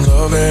 cause I'm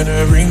loving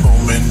every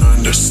moment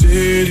under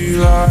city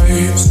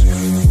lights.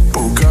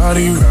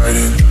 Bugatti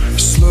riding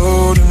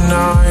slow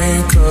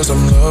tonight, cause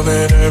I'm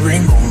loving every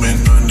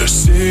moment under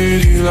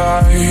city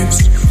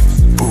lights.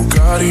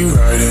 Bugatti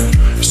riding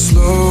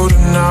slow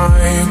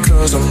tonight,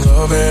 cause I'm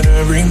loving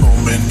every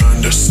moment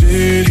under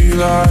city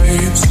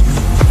lights.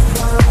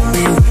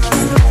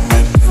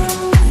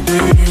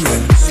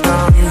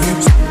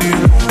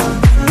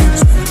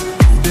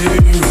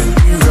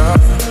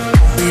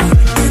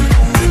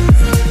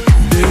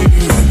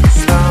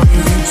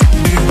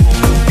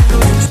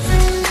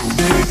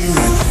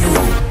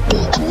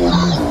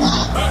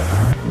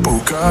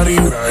 Bugatti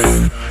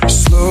riding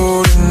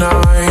slow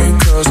tonight,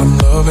 cause I'm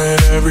loving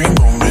every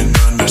moment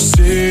under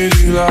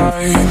city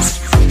lights.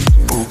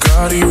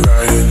 Bugatti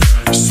riding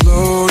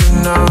slow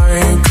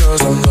tonight,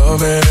 cause I'm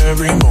loving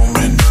every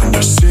moment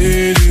under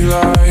city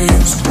lights.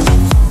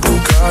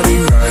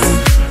 Bugatti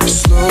riding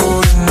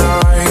slow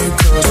tonight,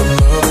 cause I'm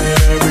loving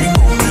every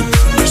moment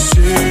under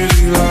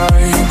city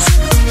lights.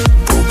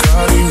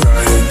 Bugatti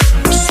riding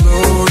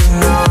slow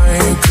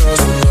tonight, cause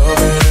I'm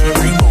loving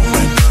every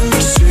moment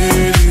under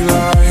city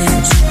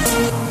lights.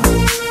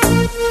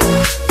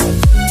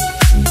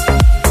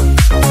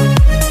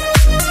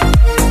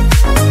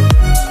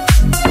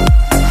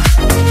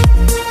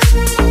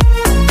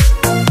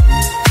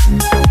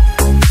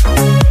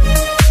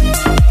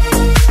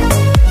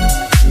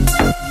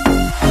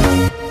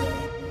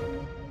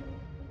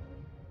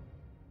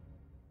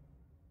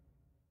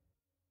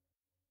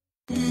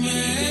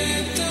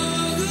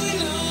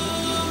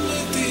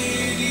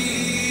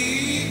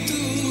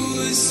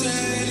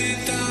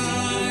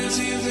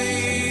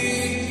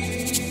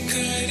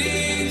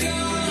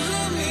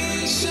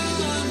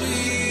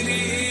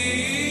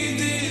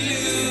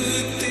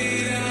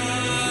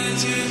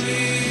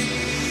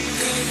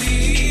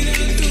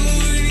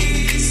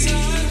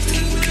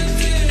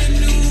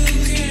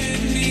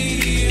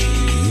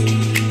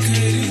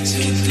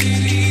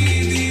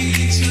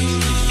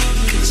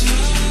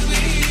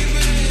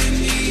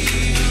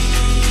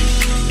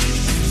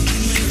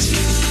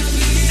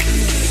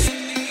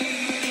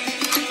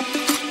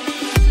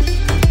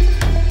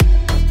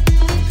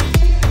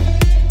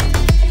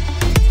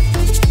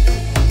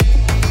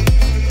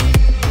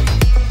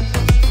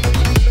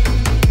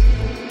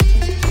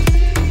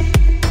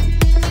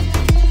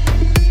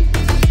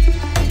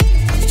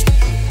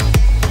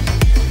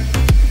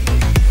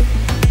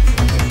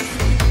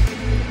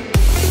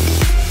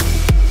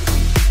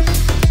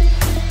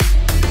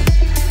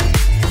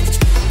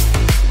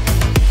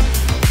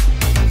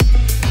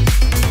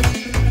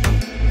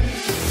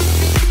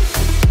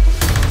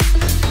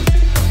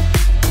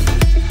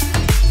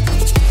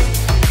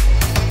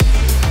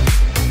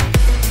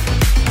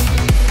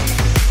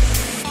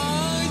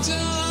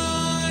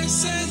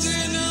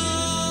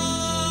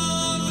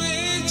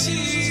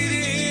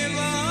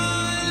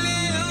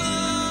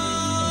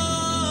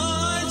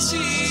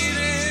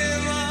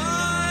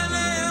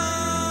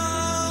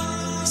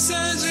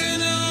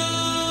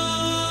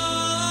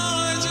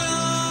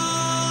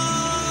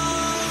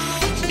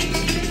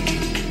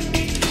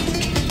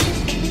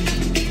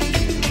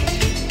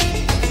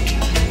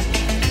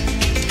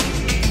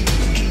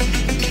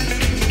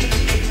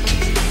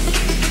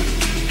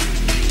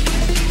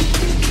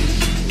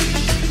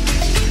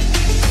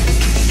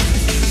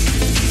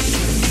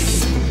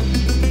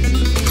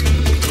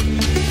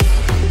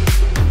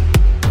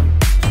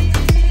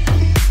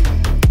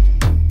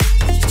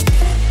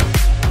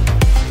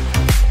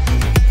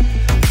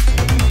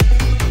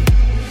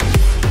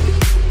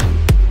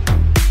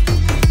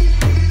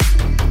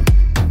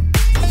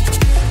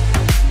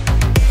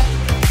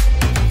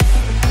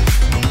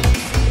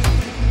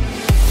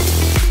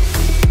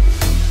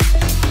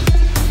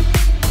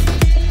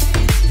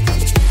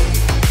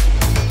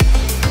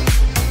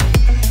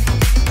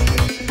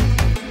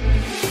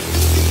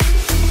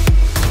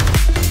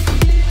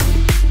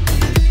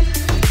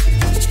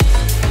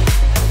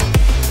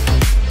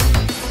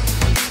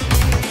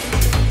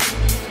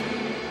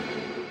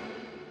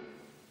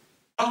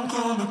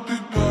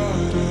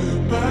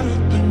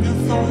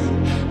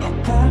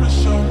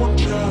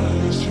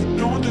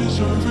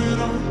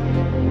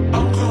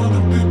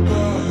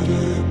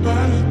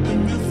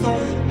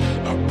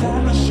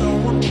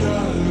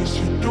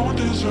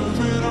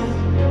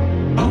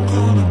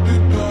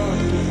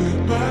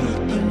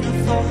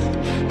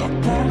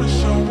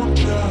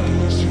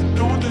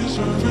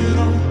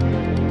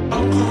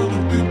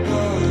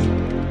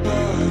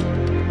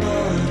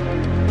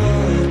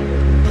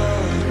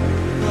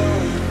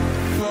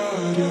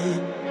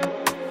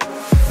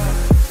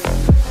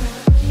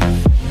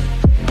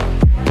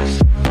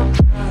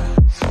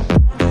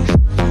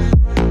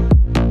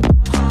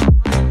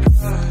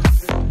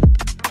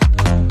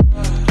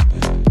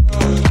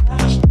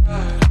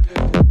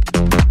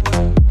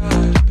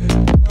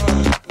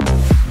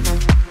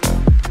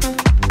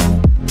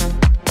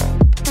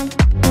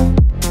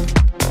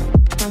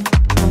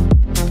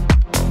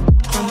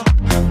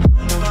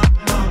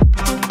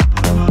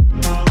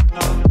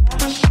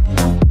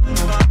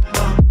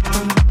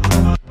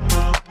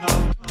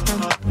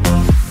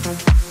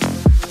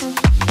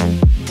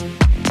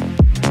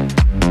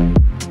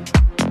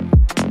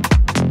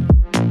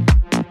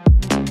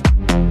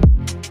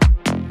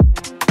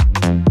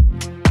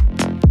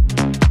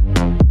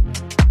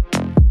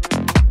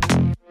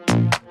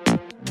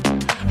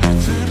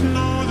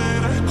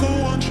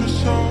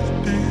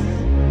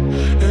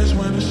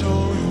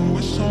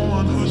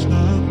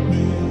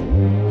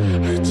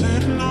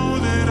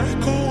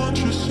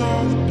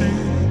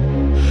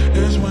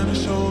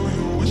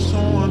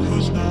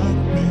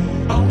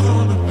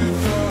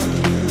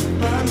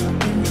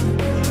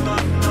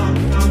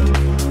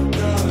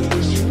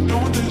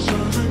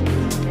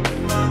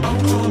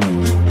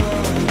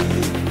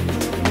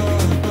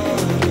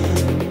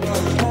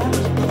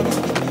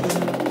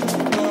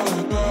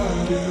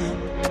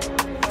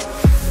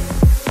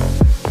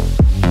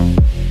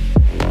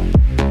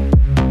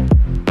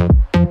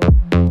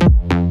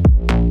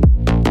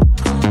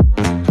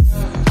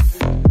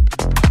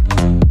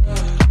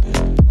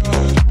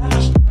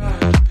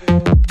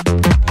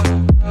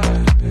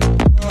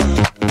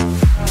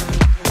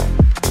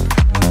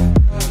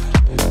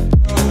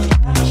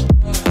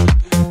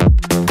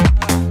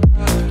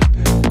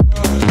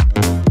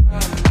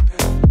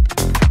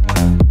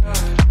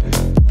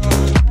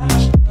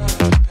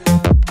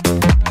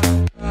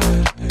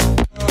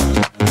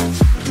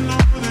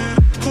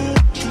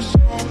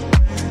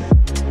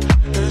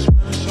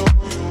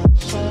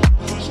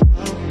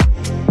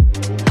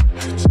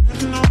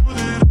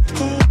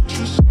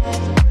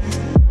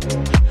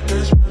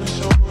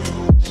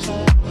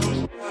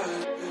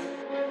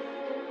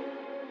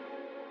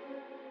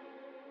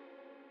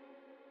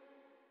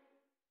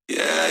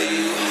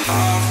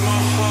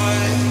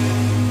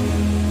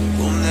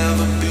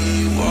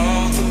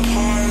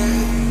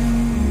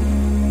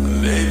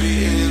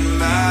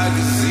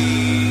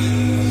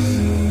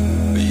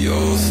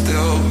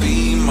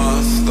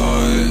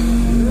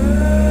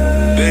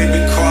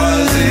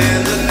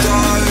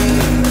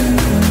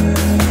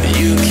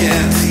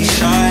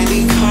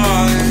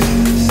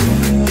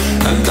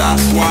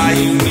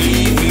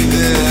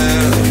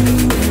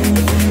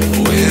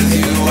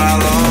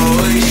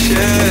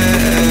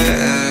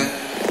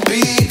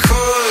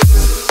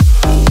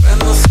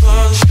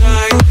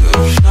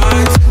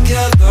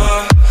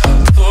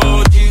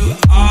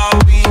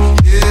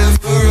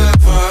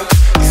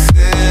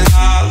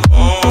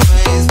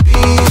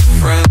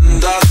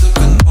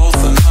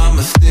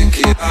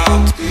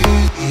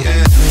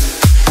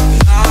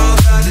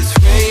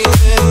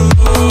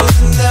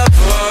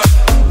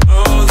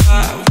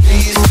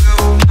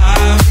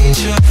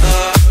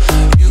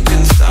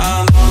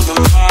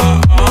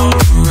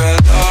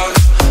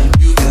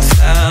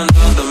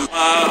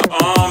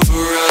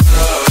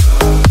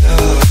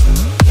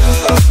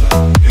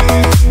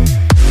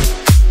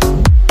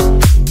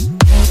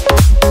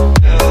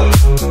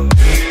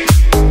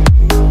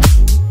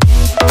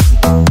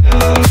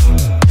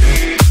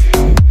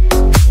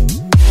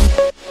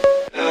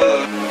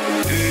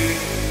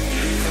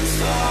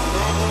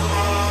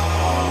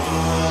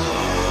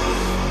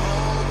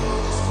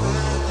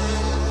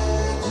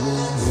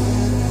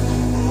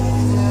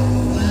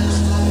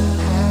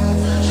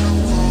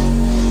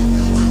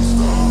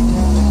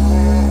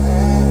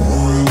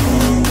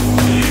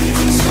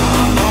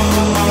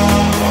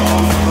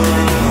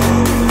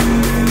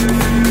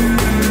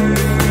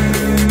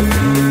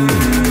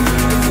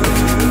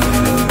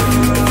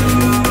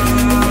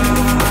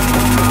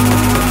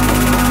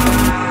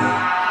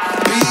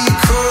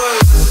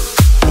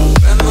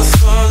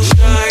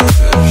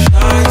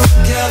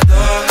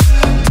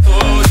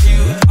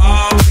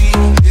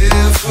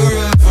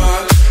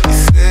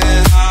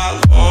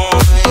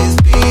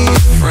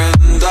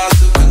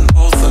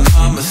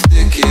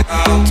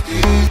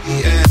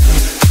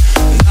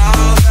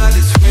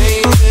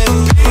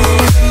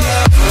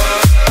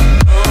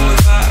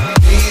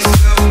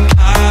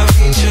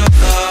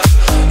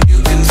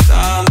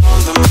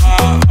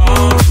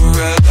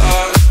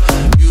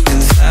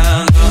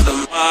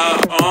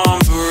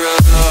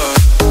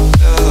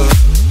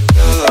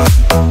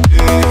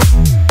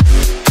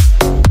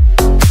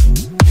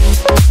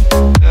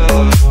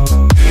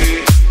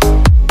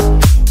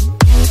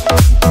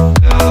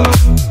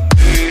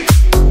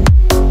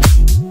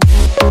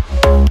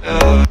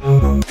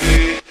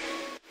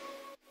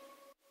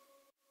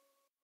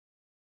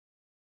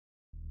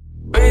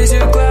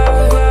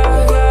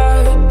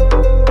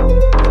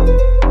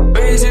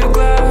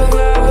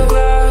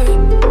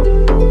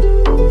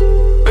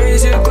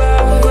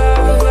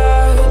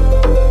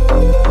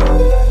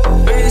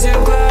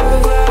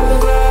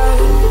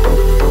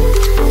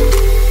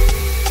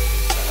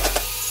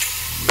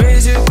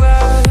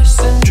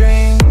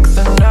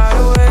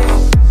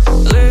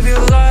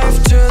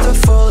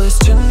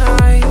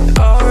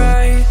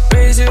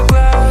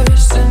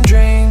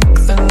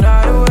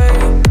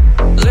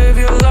 Live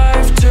your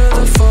life to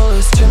the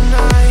fullest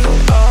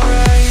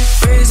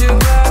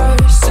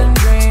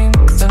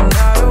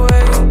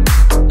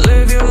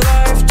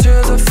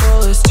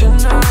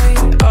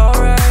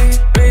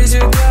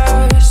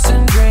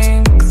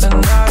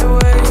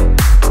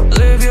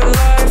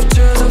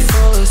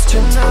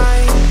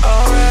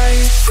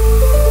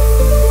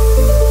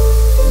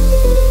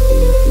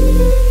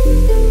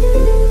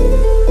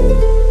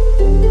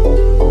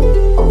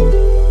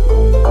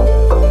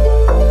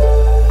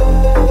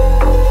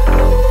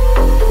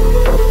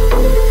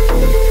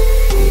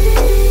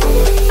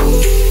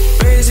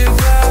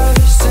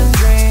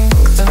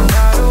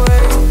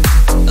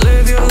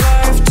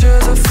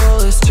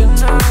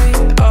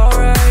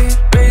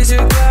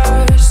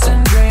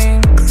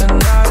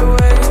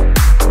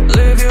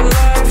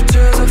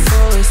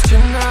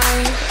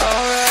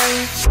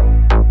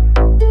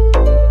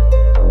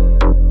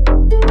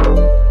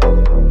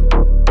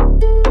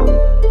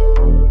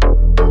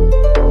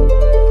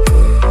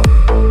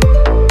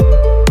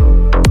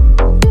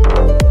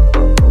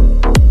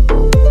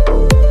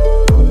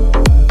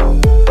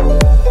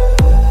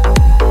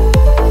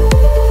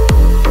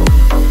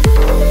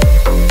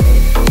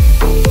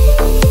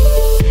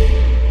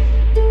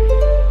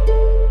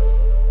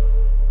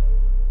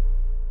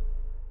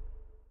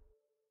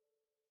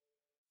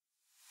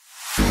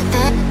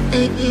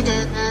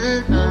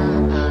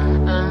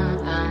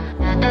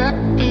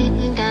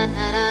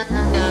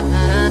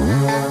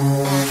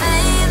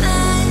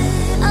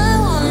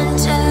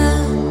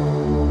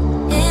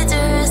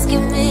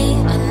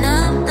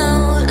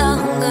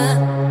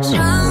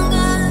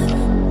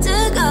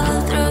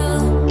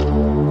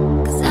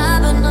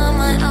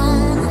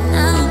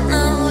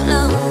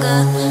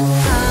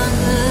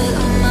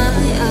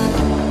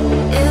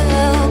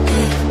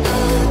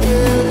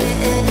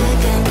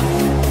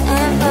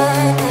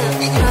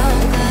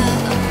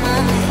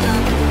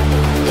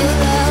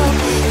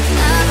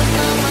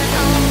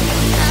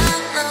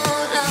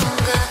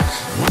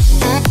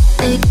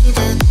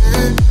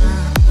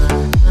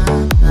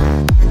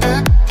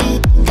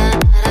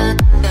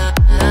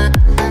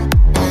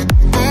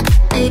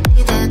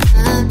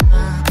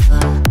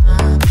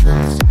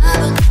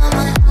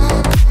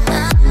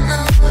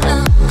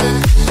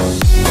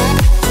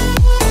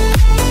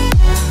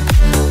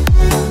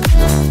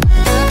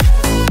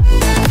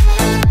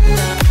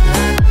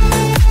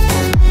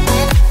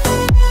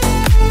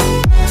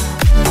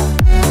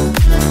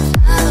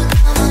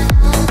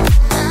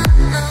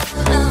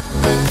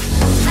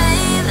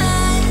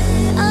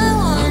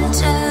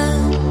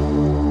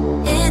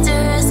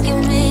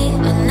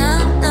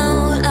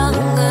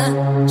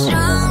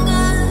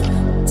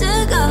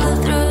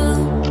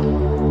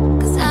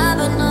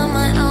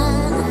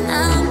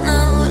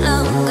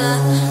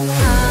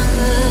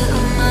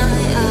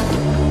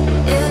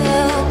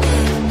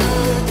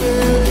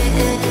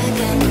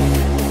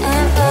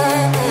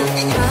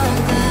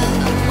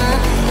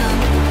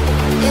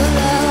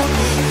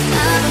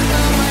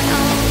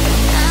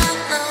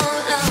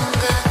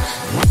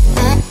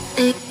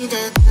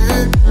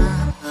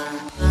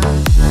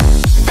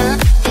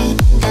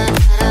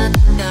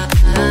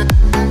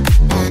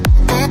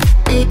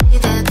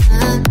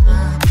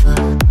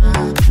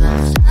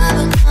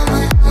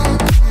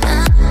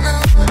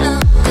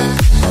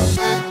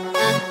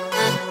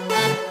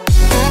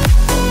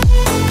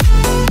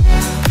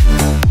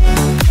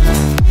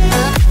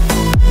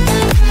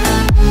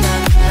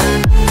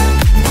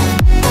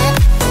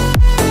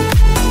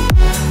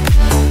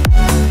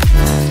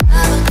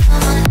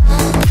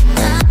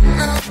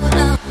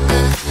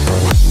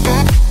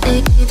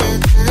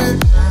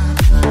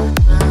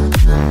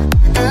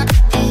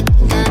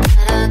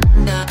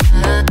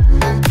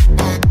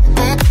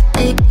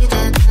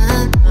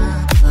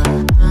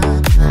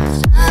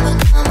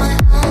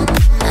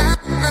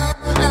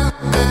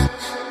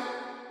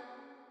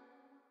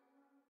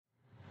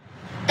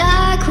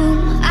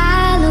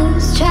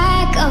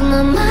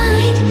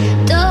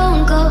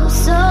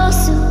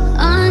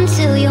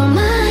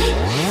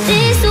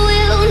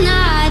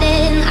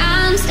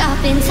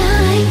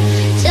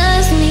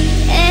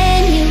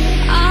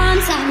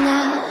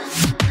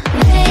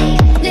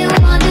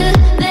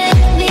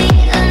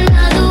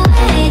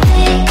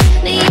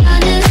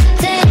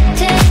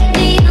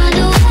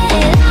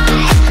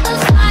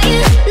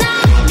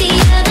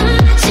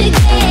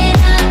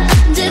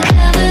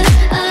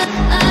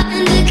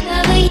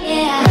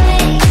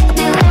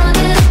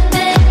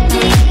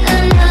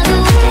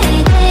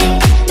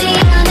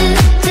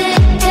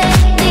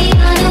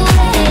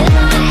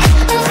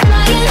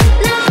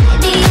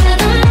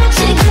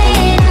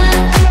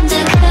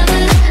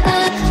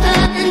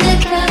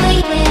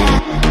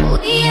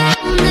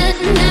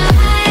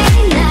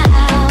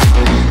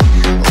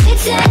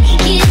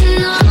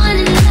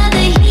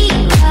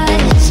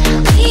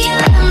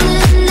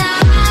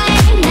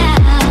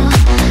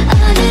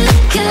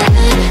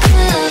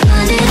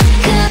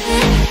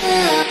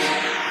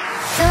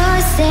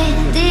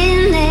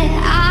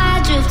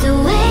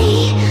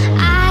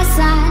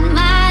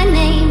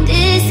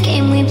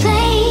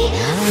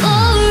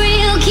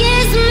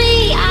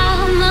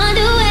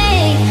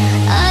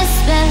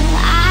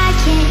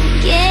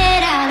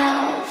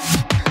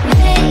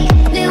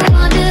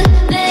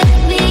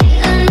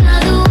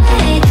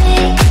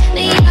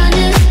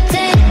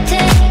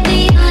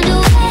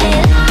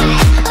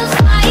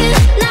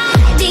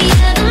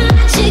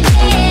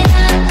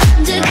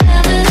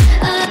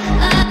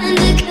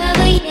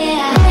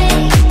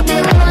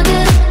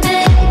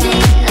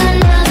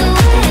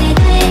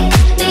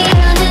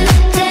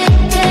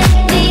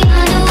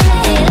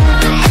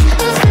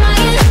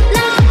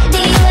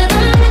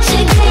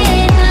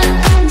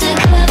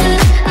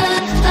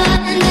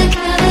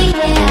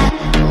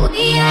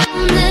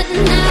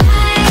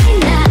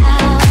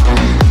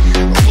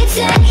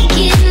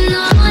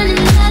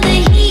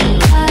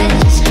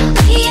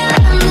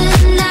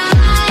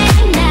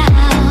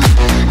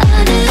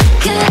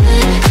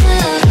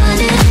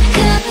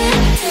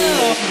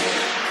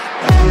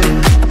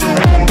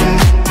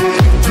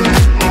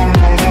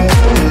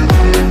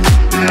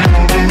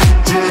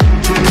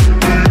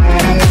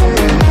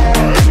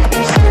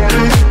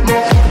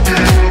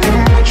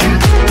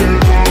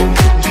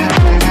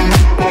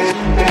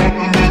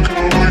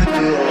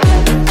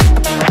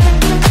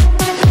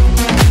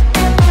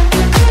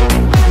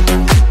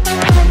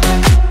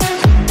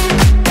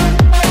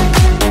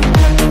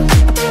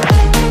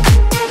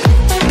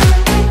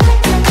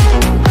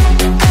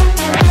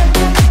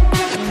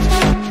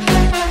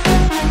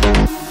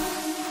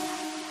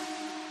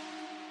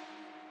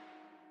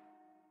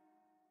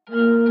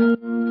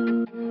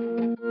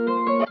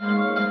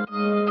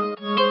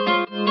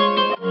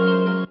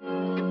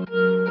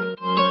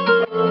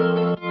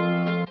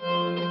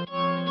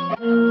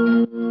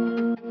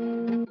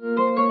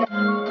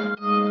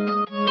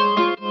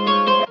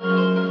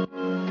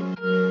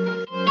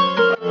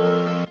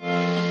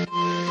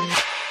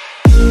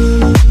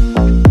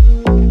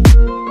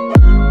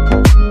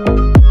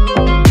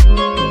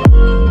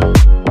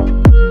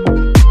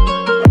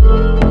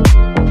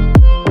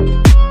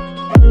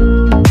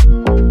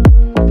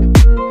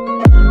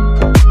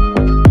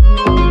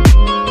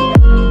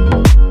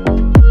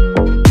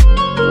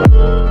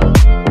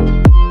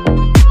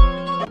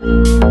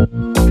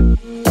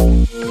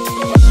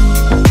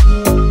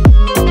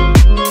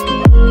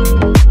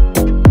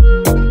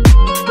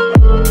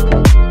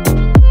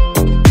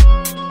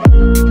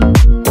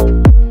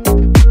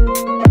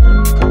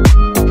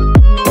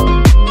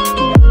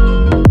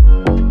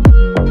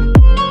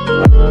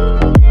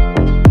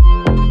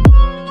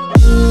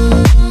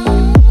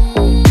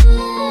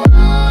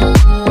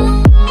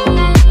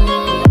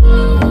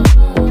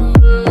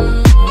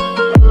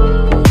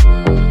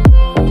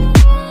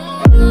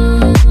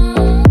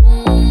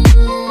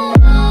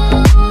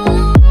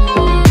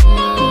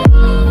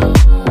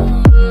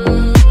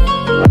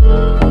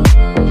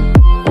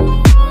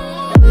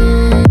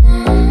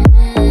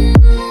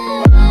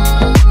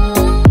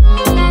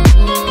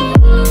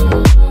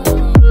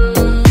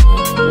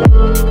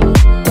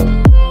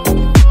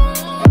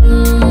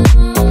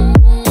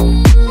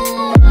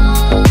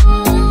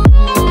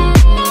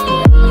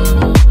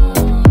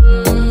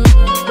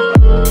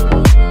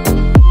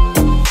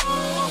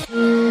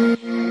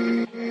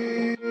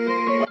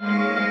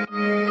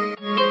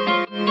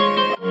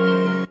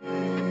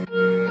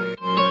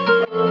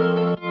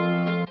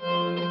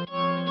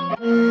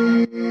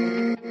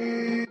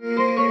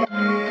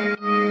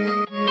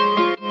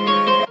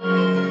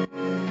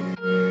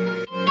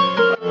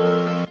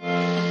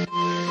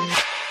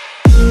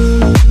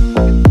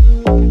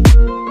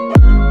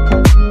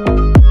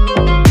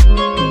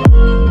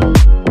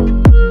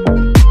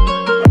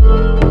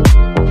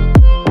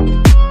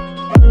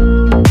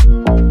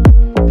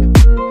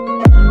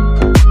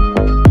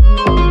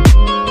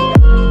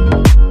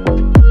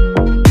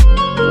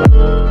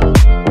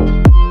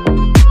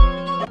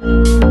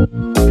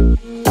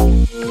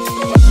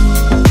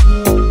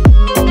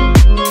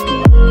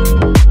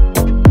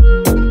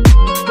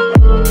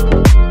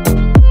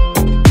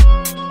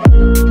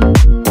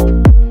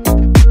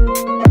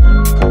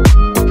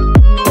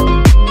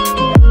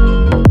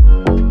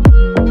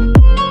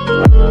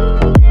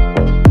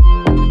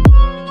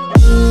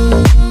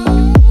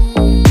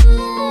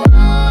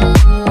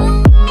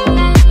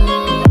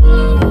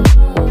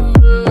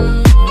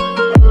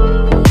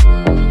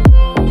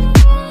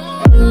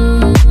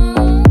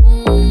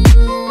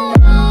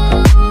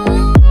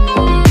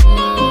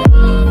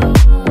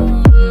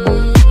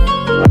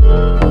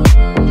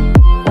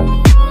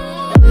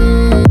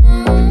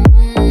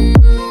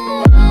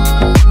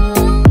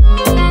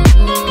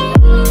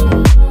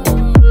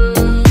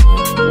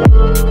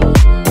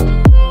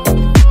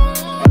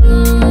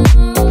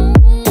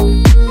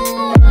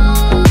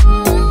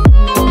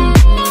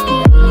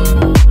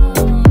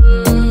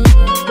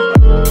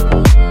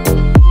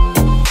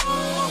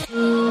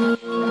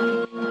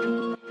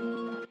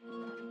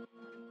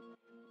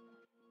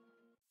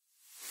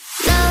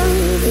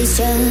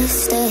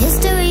past, a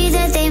history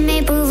that they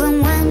may prove.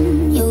 And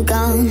when you're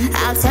gone,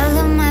 I'll tell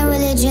them my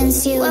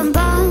religion's you. When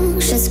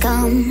Bausch's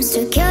comes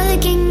to kill the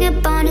king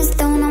upon his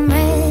throne, I'm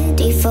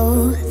ready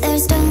for their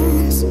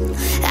stones.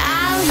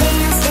 I'll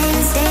dance,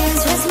 dance,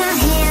 dance with my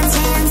hands,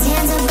 hands,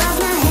 hands above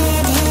my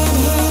head, head,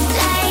 head.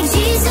 Like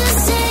Jesus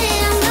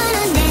said, I'm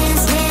gonna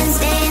dance, dance,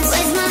 dance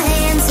with my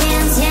hands,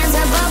 hands, hands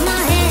above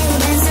my head.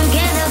 Dance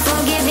together,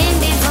 forgive him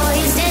before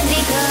he's dead.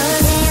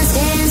 Because dance,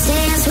 dance,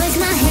 dance with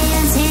my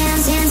hands,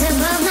 hands, hands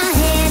above my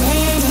head,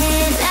 head,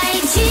 head.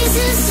 Like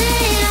Jesus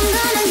said, I'm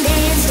gonna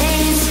dance,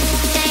 dance,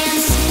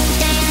 dance,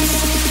 dance,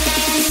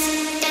 dance,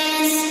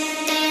 dance,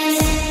 dance,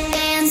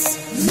 dance.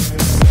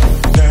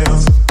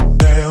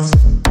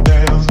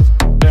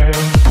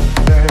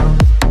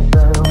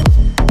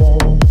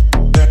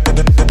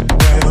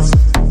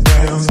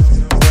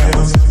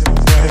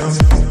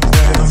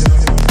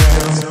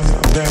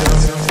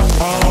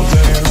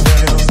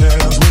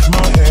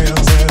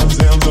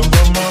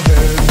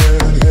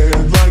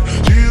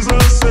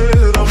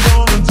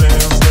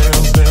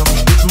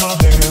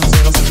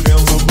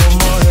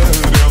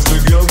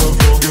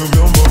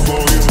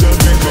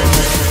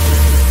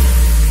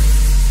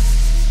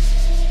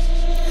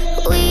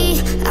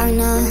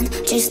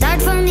 Just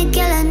start from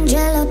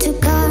Michelangelo to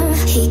Carl.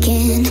 He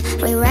can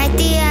rewrite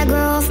the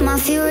aggro of my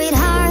fury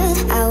heart.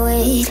 I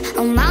wait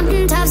on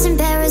mountaintops in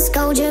Paris,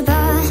 go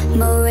Japan,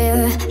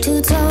 Maria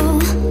to toe.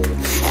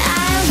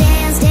 I'll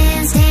dance,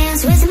 dance,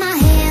 dance with my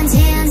hands,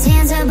 hands,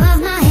 hands above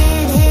my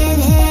head, head,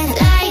 head.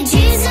 Like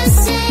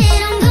Jesus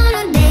said, I'm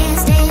gonna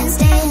dance, dance,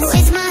 dance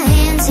with my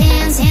hands,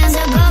 hands, hands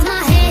above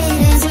my head.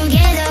 And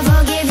together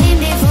forgive him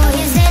before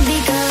he's dead.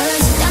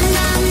 Because dum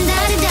dum da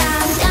da da,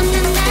 dum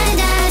dum da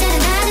da da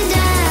da da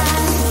da.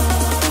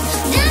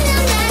 Dum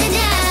dum da da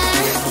da,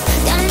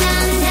 dum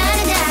dum da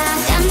da da,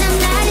 dum dum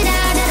da da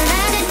da da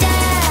da da.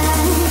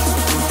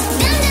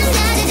 Dum dum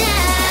da da da.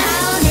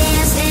 I'll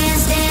dance,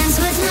 dance, dance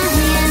with my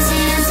hands,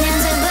 hands,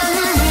 hands above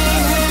my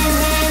head, head,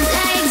 head.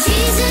 Like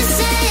Jesus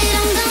said,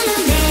 I'm gonna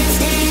dance,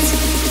 dance,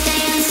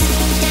 dance,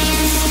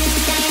 dance,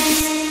 dance,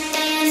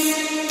 dance,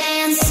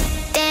 dance,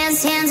 dance,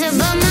 hands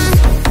above my.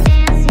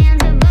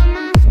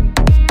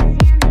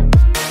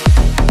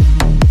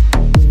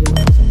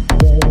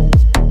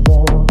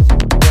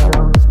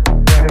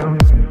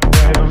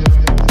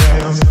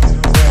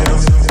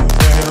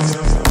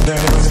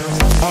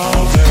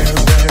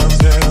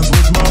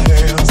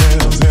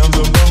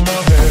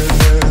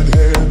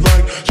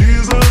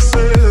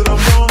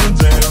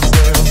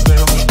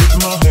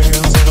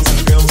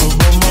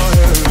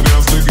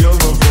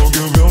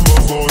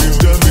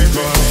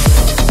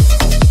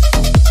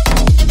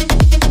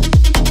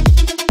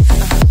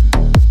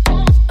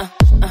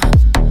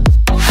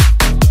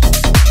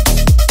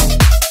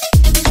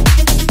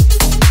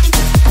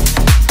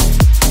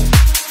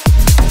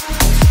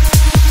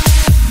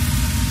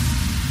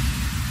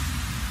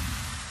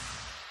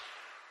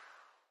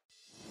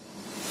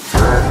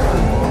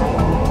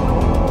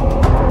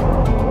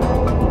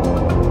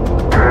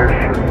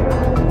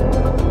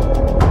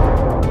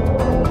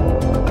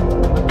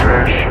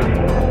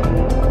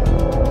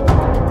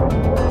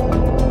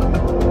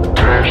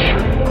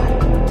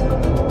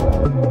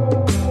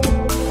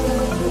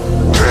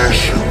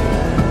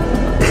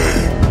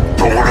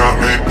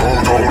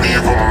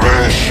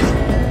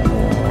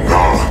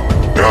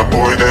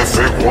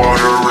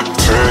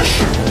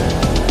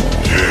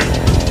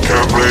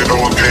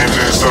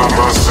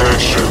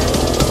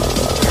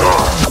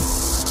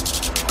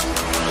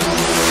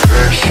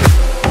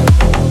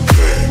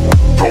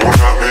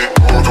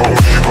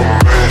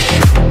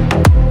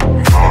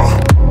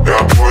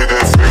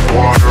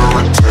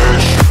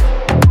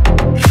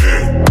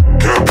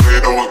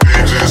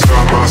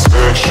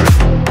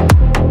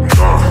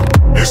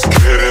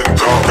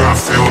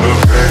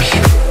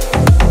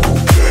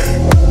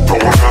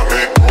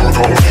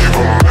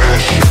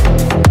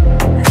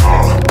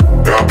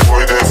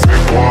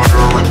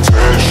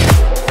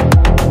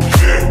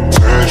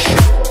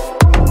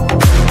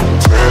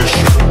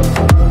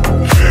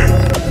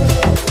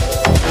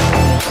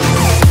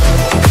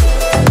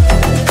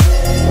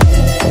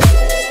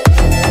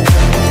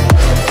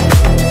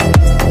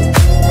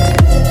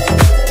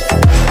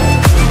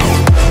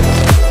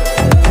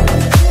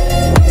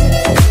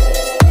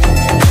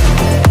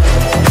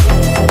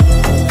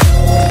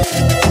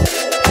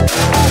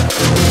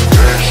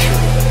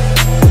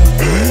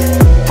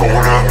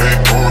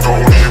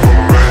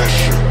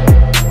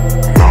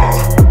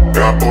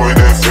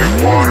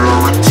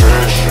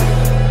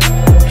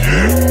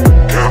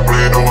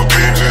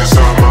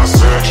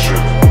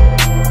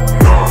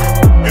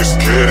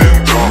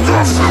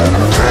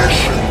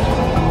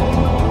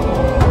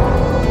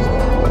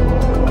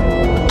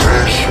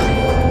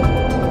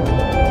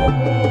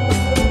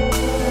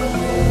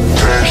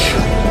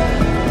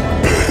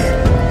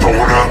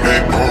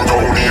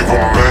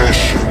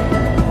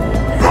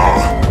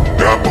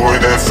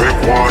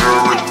 water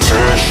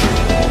retention.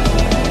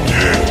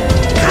 Yeah,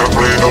 can't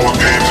play no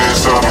games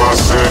inside my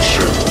section.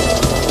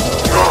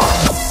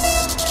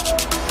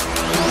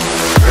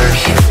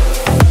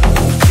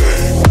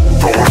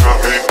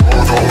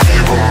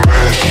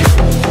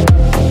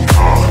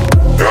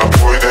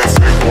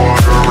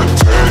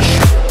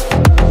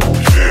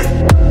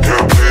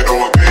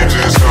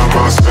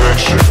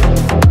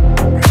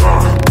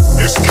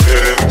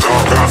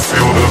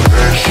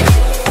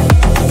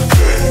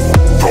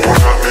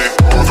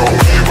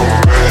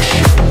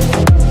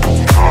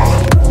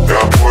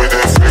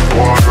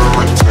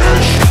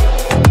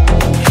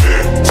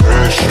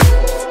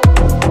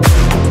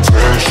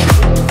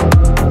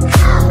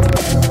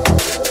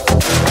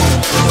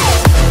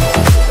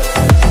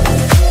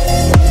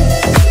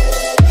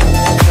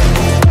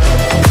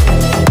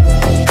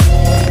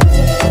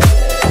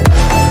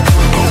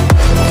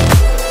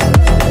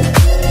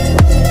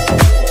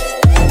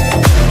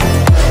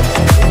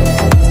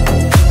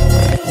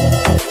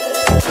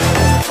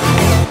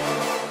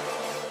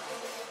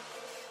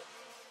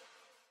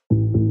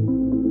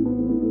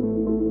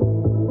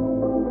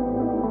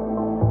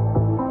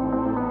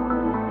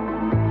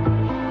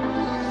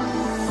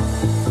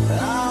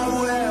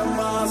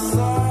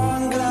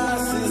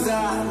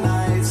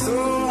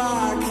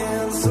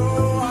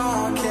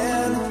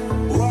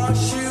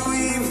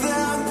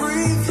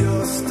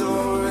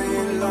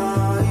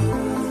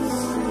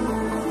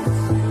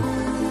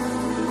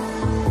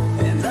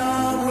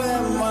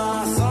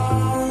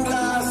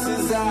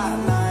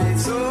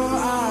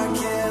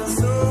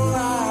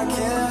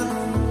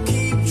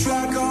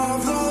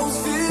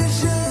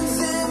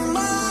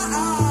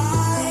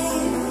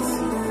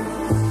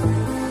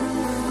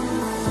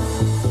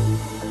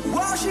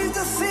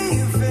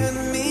 deceive in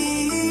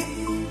me.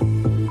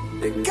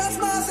 It gets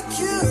my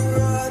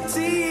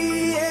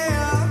security,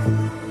 yeah.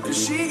 'Cause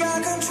she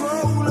got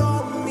control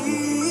of me.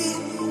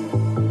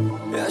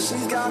 Yeah,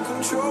 she's got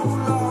control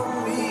of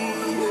me,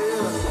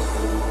 yeah.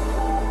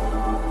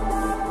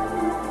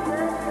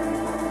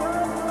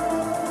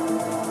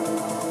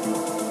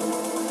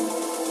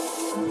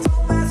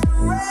 Don't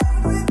masquerade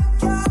with the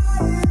guy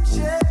in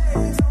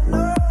chains, oh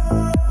no.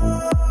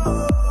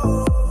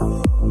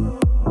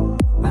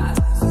 Now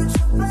don't switch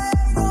your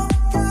blame on the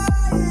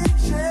guy in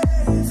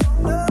chains, oh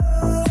no.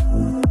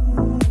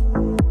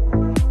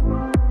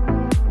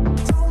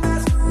 Don't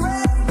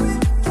masquerade with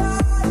the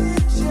guy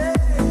in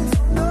chains,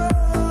 oh no.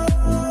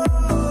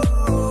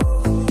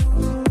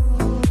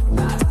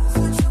 Now don't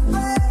switch your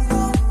blame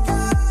on the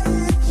guy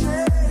in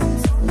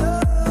chains, oh no.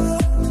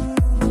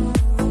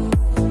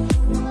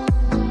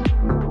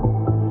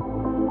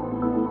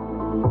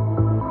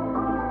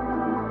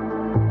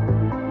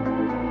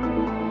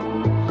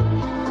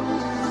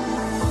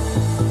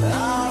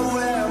 I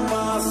wear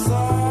my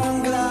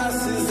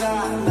sunglasses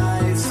at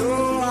night so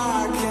I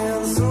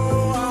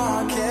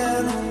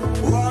can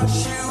watch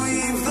you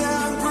weave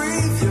and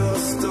breathe your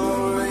storylines.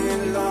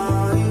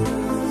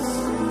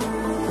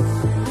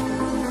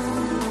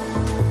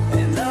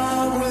 And I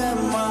wear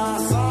my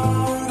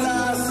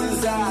sunglasses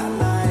at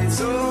night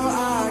so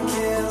I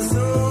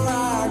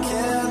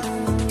can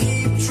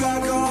keep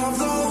track of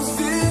those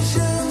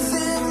visions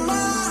in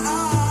my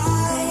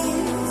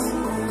eyes.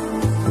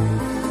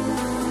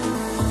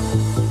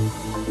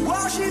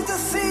 While she's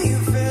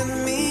deceiving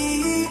me,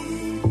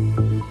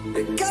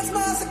 it gets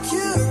my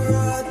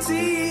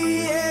security,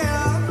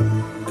 yeah.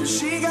 'Cause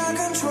she got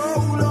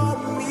control of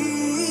me.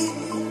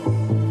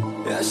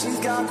 Yeah, she's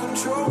got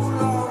control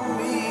of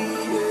me,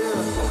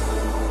 yeah.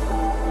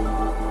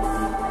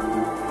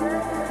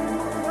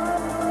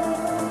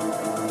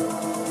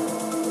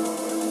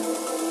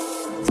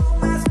 Don't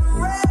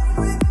masquerade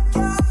with the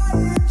guy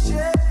in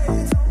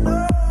chains, oh no.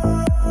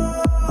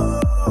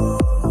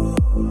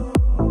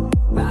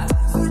 Now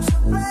don't switch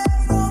your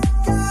blame on the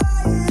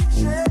guy in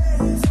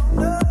chains, oh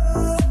no.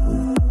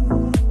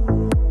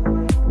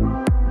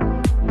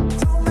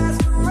 Don't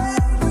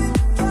masquerade with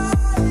the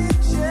guy in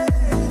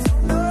chains, oh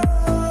no.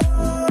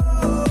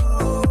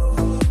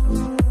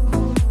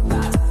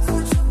 Now don't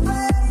switch your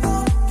blame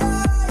on the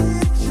guy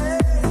in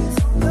chains,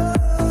 oh no.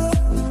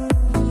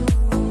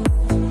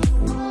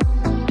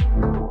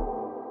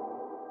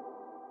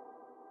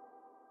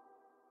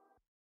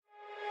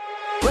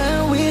 Where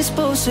are we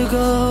supposed to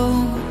go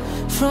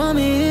from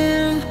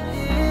here?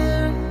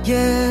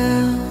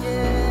 Yeah.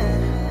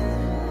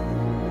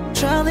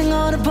 Traveling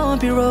on a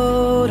bumpy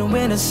road and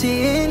we're not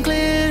seeing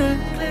clear.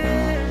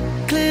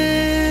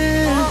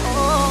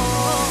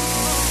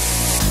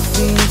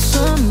 We need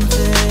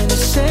something to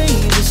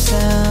save us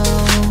now.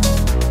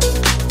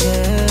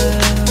 Yeah.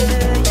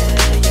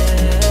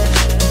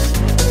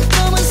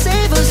 Come and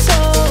save our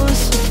souls,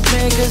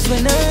 make us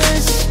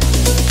winners.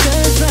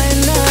 'Cause right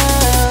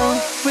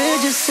now we're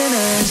just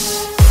sinners.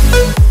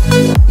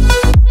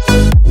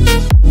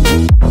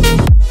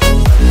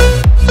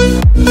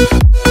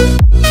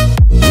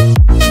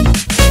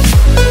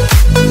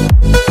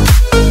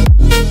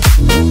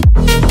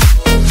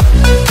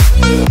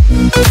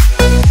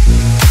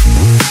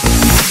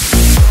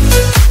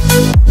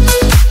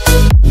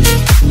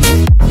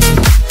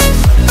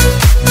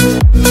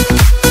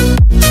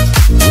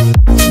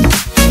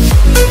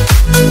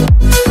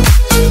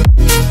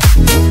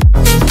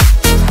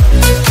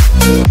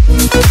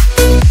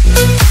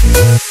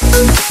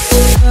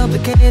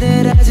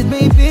 Complicated as it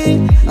may be,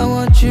 I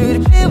want you to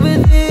be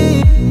with me.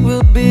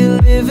 We'll be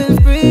living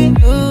free,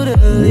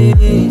 totally.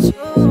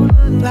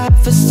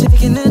 Life is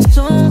taking its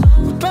toll,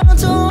 we're bound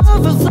to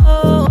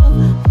overflow.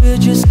 We're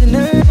just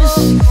sinners,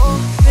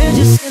 we're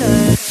just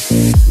sinners.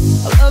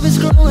 Our love is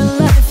growing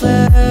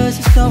lifeless,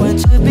 it's going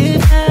to be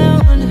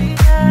found.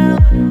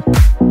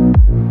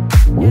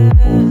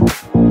 Yeah.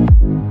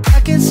 I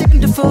can't seem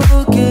to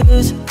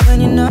focus when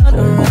you're not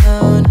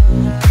around,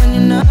 when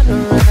you're not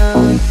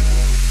around.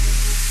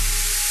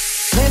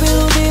 Maybe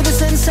it'll be the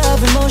sense of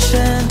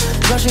emotion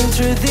rushing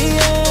through the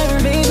air.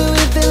 Maybe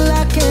we feel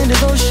like in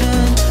devotion,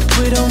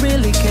 we don't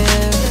really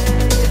care.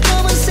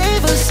 Come and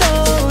save our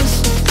souls,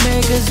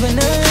 make us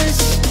winners.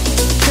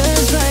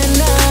 'Cause right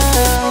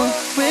now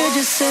we're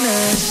just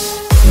sinners.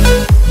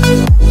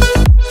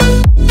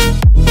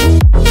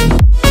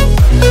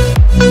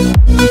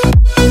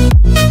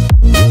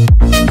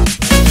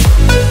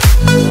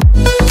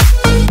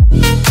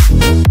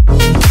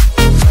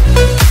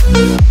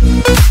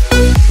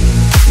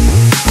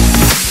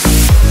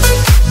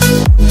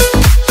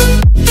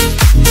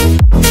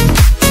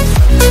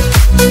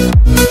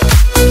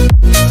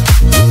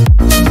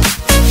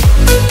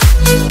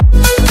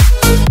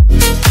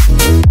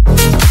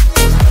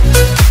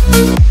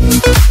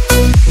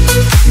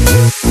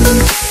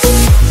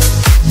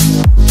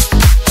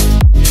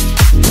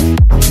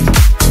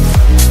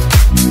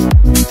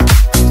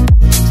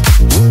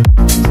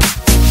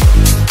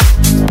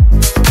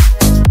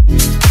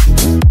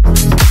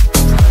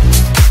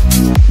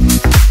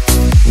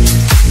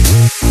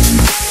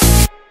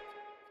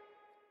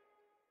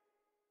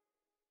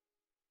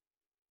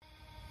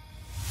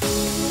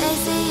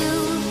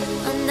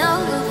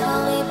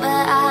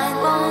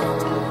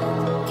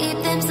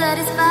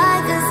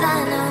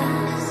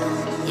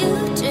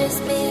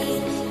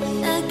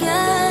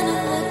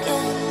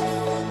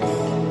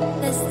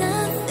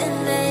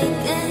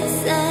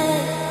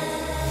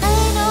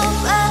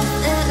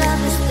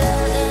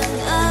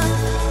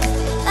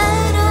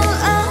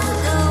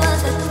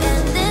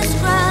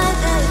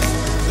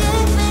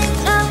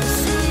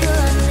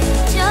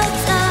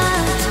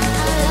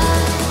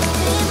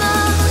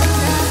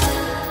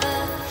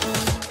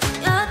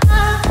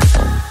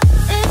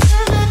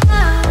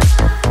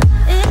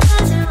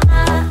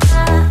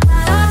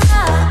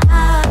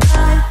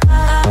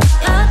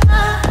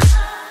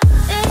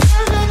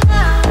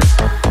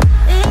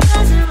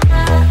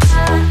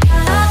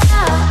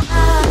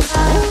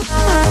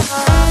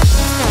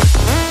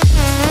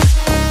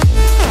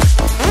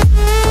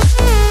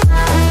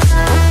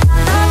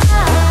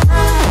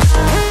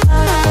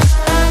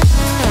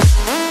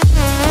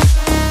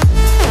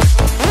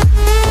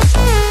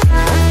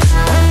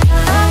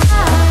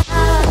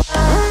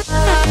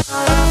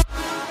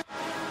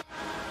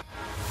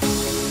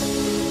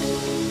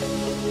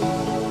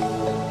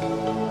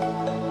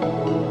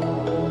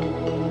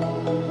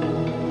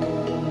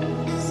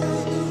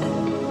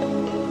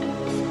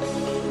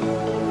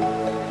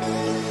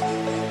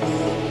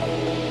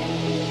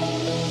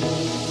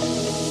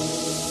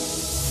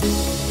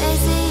 They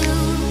see you,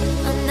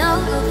 I know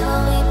you'll for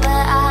me,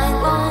 but I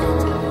won't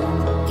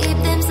keep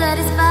them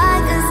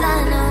satisfied, 'cause I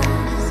know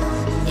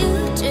you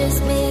just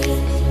me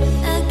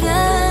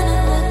again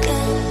and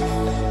again.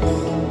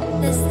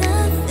 There's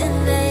nothing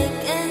they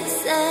can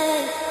say.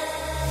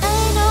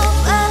 Ain't no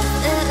love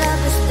that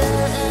ever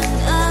still end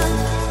up.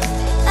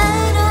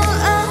 Ain't no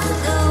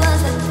other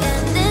words I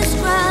can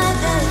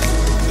describe it.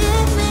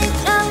 Give me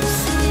close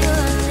to you,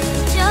 I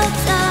need your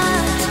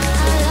touch.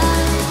 I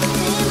love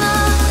you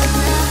more than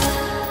ever.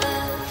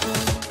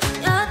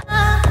 Your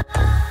love,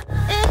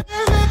 it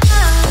gives me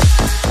love.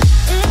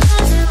 It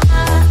gives me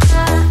love.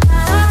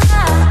 Your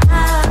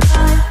love,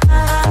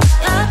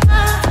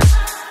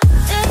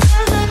 it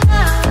gives me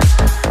love.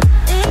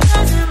 It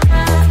gives me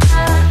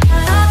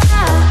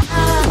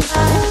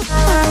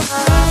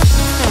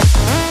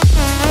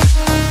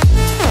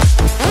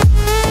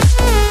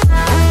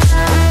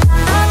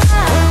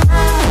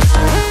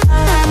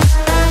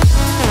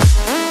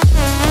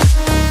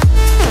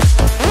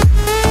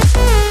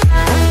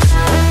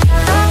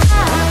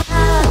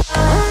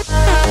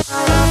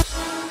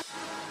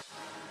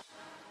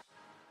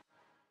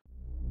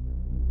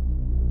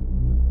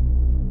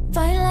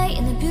Firelight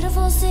in the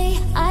beautiful sea,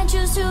 I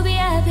choose to be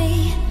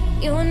happy.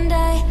 You and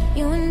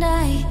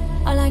I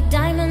are like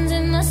diamonds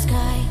in the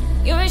sky.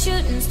 You're a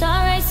shooting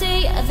star I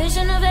see, a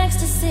vision of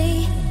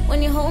ecstasy.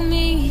 When you hold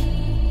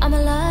me, I'm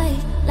alive,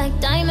 like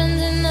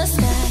diamonds in the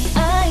sky.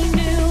 I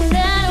knew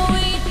that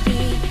we'd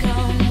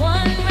become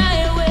one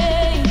right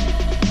away.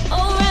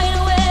 Oh, right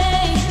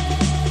away.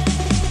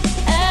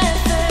 At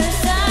first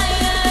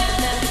sight, I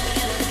felt the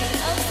energy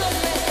of some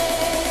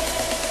red.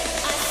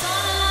 I saw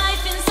the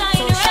life inside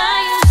your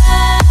eyes.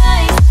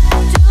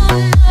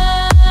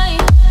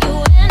 Tonight, you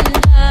and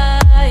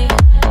I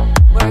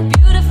were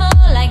beautiful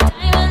like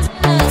diamonds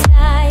in the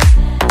sky.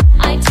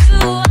 Eye to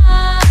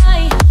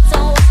eye, so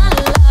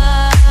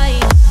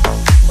alive.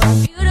 We're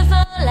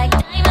beautiful like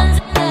diamonds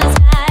in the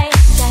sky.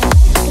 Shine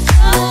like a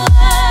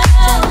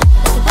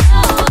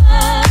flower,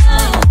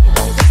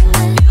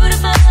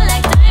 beautiful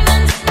like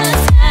diamonds in the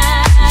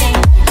sky.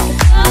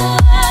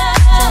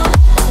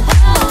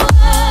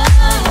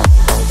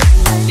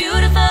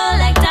 Beautiful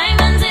like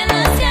diamonds in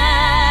the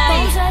sky.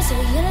 Both sides of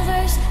the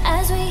universe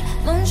as we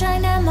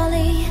moonshine and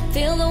Molly.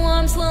 Feel the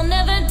warmth, we'll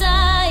never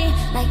die.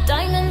 Like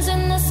diamonds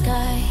in the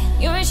sky.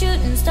 You're a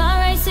shooting star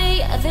I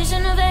see, a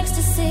vision of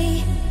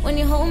ecstasy. When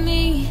you hold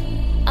me,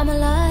 I'm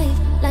alive.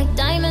 Like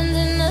diamonds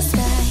in the sky.